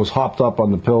 of course, I was hopped up on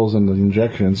the pills and the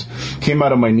injections. Came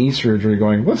out of my knee surgery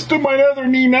going, let's do my other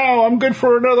knee now. I'm good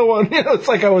for another one. It's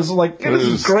like I was like, this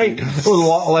is great. It was a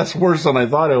lot less worse than I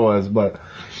thought it was, but...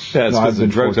 Yeah, it's because the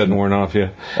drugs hadn't worn off you.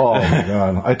 Oh, my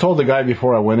God. I told the guy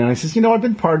before I went in, I says, I've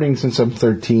been partying since I'm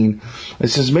 13. I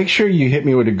says, make sure you hit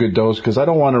me with a good dose because I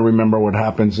don't want to remember what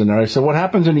happens in there. I said, what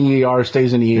happens in the ER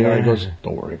stays in the ER. He goes,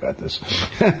 don't worry about this.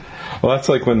 Well, that's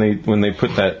like when they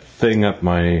put that thing up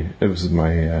my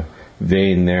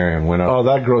vein there and went up. Oh,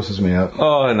 that grosses me out.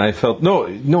 Oh, and I felt, no,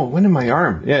 it went in my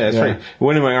arm. Yeah, that's right. It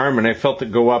went in my arm, and I felt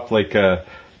it go up like a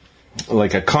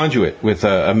conduit with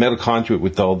a metal conduit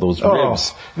with all those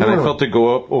ribs, and I felt it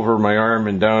go up over my arm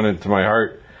and down into my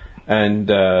heart. And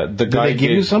the guy did they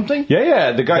give you something?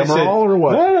 Yeah. The guy said, or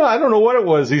what? No, I don't know what it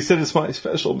was. He said it's my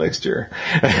special mixture.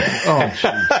 Oh,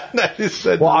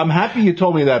 jeez. Well, I'm happy you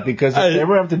told me that because if they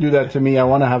ever have to do that to me, I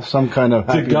want to have some kind of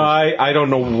happiness. The guy, I don't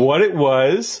know what it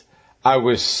was. I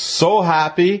was so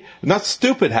happy, not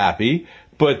stupid happy,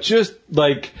 but just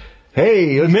like.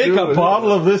 Hey, make a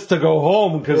bottle of this to go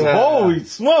home because holy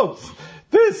smokes,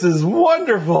 this is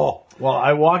wonderful. Well,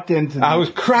 I walked into. I was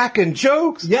cracking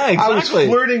jokes. Yeah, exactly. I was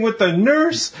flirting with the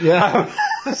nurse. Yeah,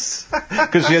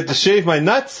 because she had to shave my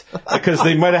nuts because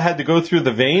they might have had to go through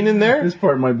the vein in there. This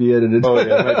part might be edited. Oh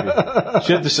yeah, it might be.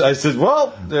 She had to. I said,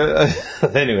 well,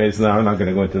 anyways, no, I'm not going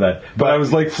to go into that. But I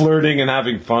was like flirting and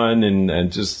having fun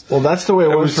and just. Well, that's the way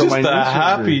it was for my knee surgery. It was just the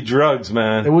happy drugs,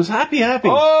 man. It was happy.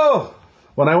 Oh.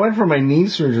 When I went for my knee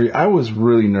surgery, I was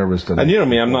really nervous. And you know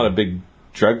me, I'm not a big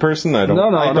drug person. I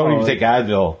don't even take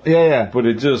Advil. Yeah. But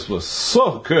it just was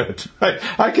so good.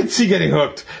 I could see getting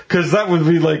hooked because that would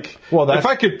be like, if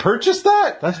I could purchase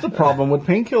that. That's the problem with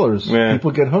painkillers. Yeah.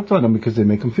 People get hooked on them because they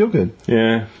make them feel good.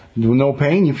 Yeah. No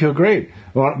pain, you feel great.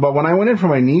 But when I went in for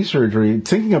my knee surgery,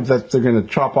 thinking of that they're going to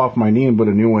chop off my knee and put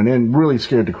a new one in, really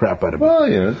scared the crap out of me. Well,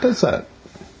 yeah, that's that.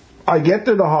 I get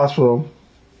to the hospital.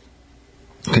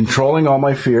 Controlling all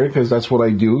my fear because that's what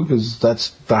I do because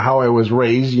that's how I was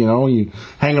raised. You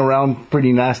hang around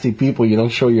pretty nasty people. You don't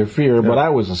show your fear. Yeah. But I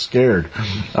was scared.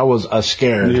 I was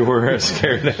scared. You were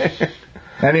scared.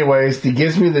 Anyways, he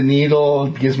gives me the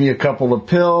needle, gives me a couple of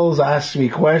pills, asks me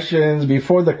questions.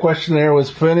 Before the questionnaire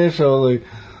was finished, I was like,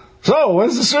 so,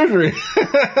 when's the surgery?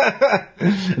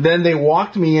 Then they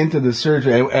walked me into the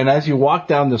surgery, and as you walk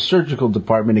down the surgical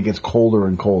department, it gets colder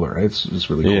and colder. It's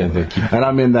really cold. Yeah, and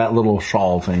I'm in that little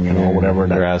shawl thing, whatever.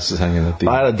 Your ass is hanging at the...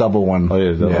 I had a double one. Oh,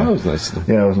 yeah, double. That was nice of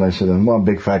them. Yeah, it was nice of them. Well, I'm a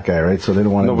big fat guy, right? So they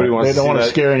don't want to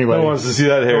scare anybody. No one wants to see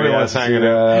that hairy ass hanging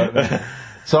out.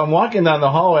 So I'm walking down the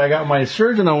hallway. I got my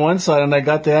surgeon on one side, and I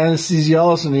got the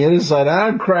anesthesiologist on the other side.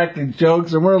 I'm cracking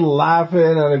jokes, and we're laughing,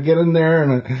 and I get in there,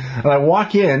 and I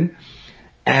walk in,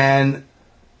 and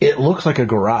it looks like a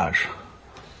garage.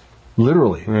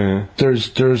 Literally. Mm-hmm.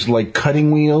 There's like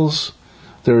cutting wheels.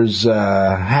 There's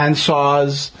hand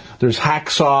saws. There's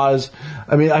hacksaws.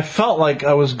 I mean, I felt like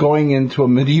I was going into a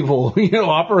medieval,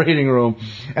 operating room,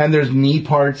 and there's knee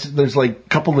parts. There's like a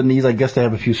couple of knees. I guess they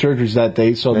have a few surgeries that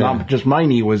day, so not just my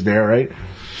knee was there, right?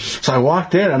 So I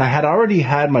walked in, and I had already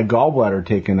had my gallbladder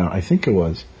taken out. I think it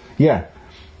was. Yeah.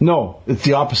 No, it's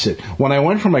the opposite. When I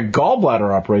went for my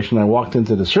gallbladder operation, I walked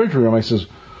into the surgery room. I says,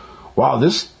 wow,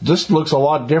 this looks a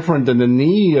lot different than the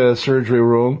knee surgery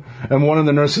room. And one of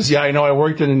the nurses, yeah, I know, I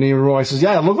worked in the knee room. I says,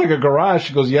 yeah, it looked like a garage.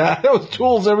 She goes, yeah, there was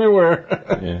tools everywhere.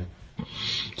 Yeah.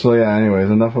 So, yeah, anyways,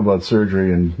 enough about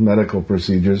surgery and medical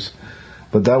procedures.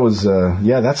 But that was,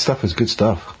 that stuff is good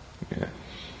stuff. Yeah.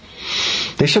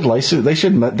 They should license,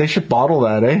 they should bottle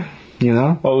that, eh?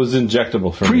 Well, it was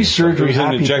injectable for Pre-surgery me. It was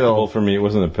happy an injectable pill. for me. It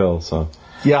wasn't a pill, so.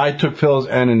 Yeah, I took pills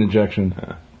and an injection.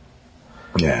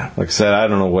 Yeah. Like I said, I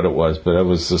don't know what it was, but it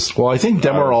was just... Well, I think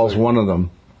Demerol is one of them.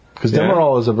 Because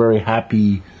Demerol is a very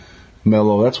happy,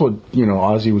 mellow... That's what,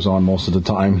 Ozzy was on most of the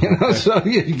time, So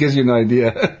it gives you an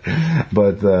idea.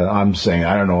 But I'm saying,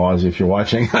 I don't know, Ozzy, if you're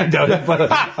watching. I doubt it, but...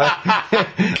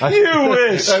 You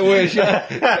wish! I wish.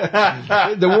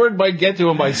 The word might get to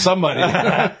him by somebody.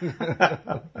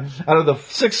 Out of the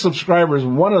 6 subscribers,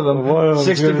 one of them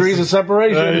 6 degrees of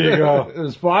separation. There you go. It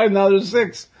was 5, now there's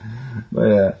 6. But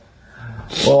yeah.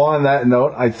 Well, on that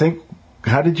note, I think,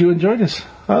 how did you enjoy this?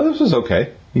 Oh, this was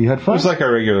okay. You had fun? It was like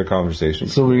our regular conversation.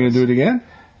 So we're going to do it again?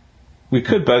 We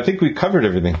could, but I think we covered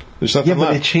everything. There's nothing left. Yeah,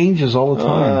 but it changes all the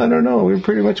time. I don't know. We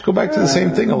pretty much go back to the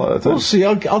same thing a lot of times. We'll see.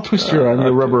 I'll twist your arm,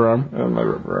 your rubber arm. My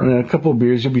rubber arm. And a couple of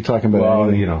beers, you'll be talking about Well,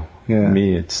 anything.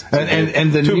 me, it's...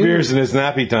 And the 2 new, beers and it's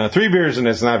nappy time. 3 beers and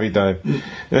it's nappy time.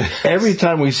 Every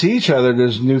time we see each other,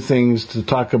 there's new things to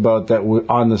talk about that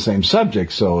on the same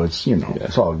subject, so it's,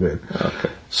 it's all good. Okay.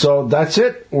 So that's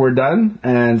it. We're done,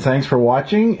 and thanks for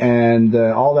watching, and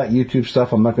all that YouTube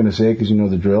stuff I'm not going to say because you know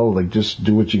the drill. Like, just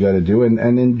do what you got to do and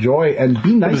enjoy and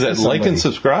be nice What is to that? somebody. Like and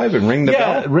subscribe and ring the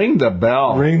bell? Ring the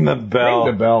bell. Ring the bell.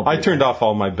 Ring the bell. I turned off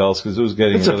all my bells because it was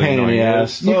getting It's really a pain in annoying. the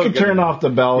ass. You can turn off the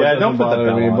bell. Yeah, It don't doesn't put the bother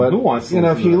bell me, on. but Who wants to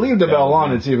if you leave the bell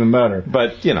on, it's even better.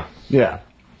 But, Yeah.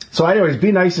 So anyways,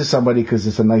 be nice to somebody because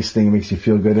it's a nice thing. It makes you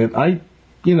feel good. And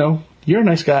you're a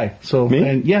nice guy. So, Me?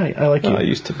 And yeah, I like you. I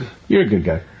used to be. You're a good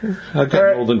guy. I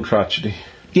got old and crotchety.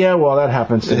 Yeah, well, that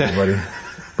happens to everybody.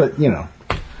 But,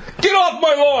 Get off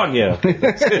my lawn! Yeah.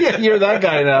 yeah, you're that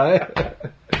guy now. Eh?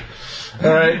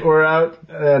 All right, we're out,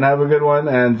 and have a good one,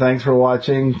 and thanks for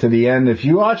watching to the end. If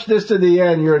you watch this to the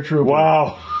end, you're a trooper.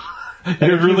 Wow.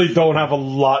 You really don't have a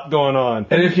lot going on.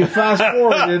 And if you fast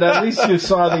forwarded, at least you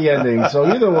saw the ending. So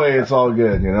either way, it's all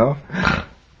good, All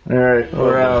right,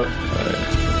 we're out. All right.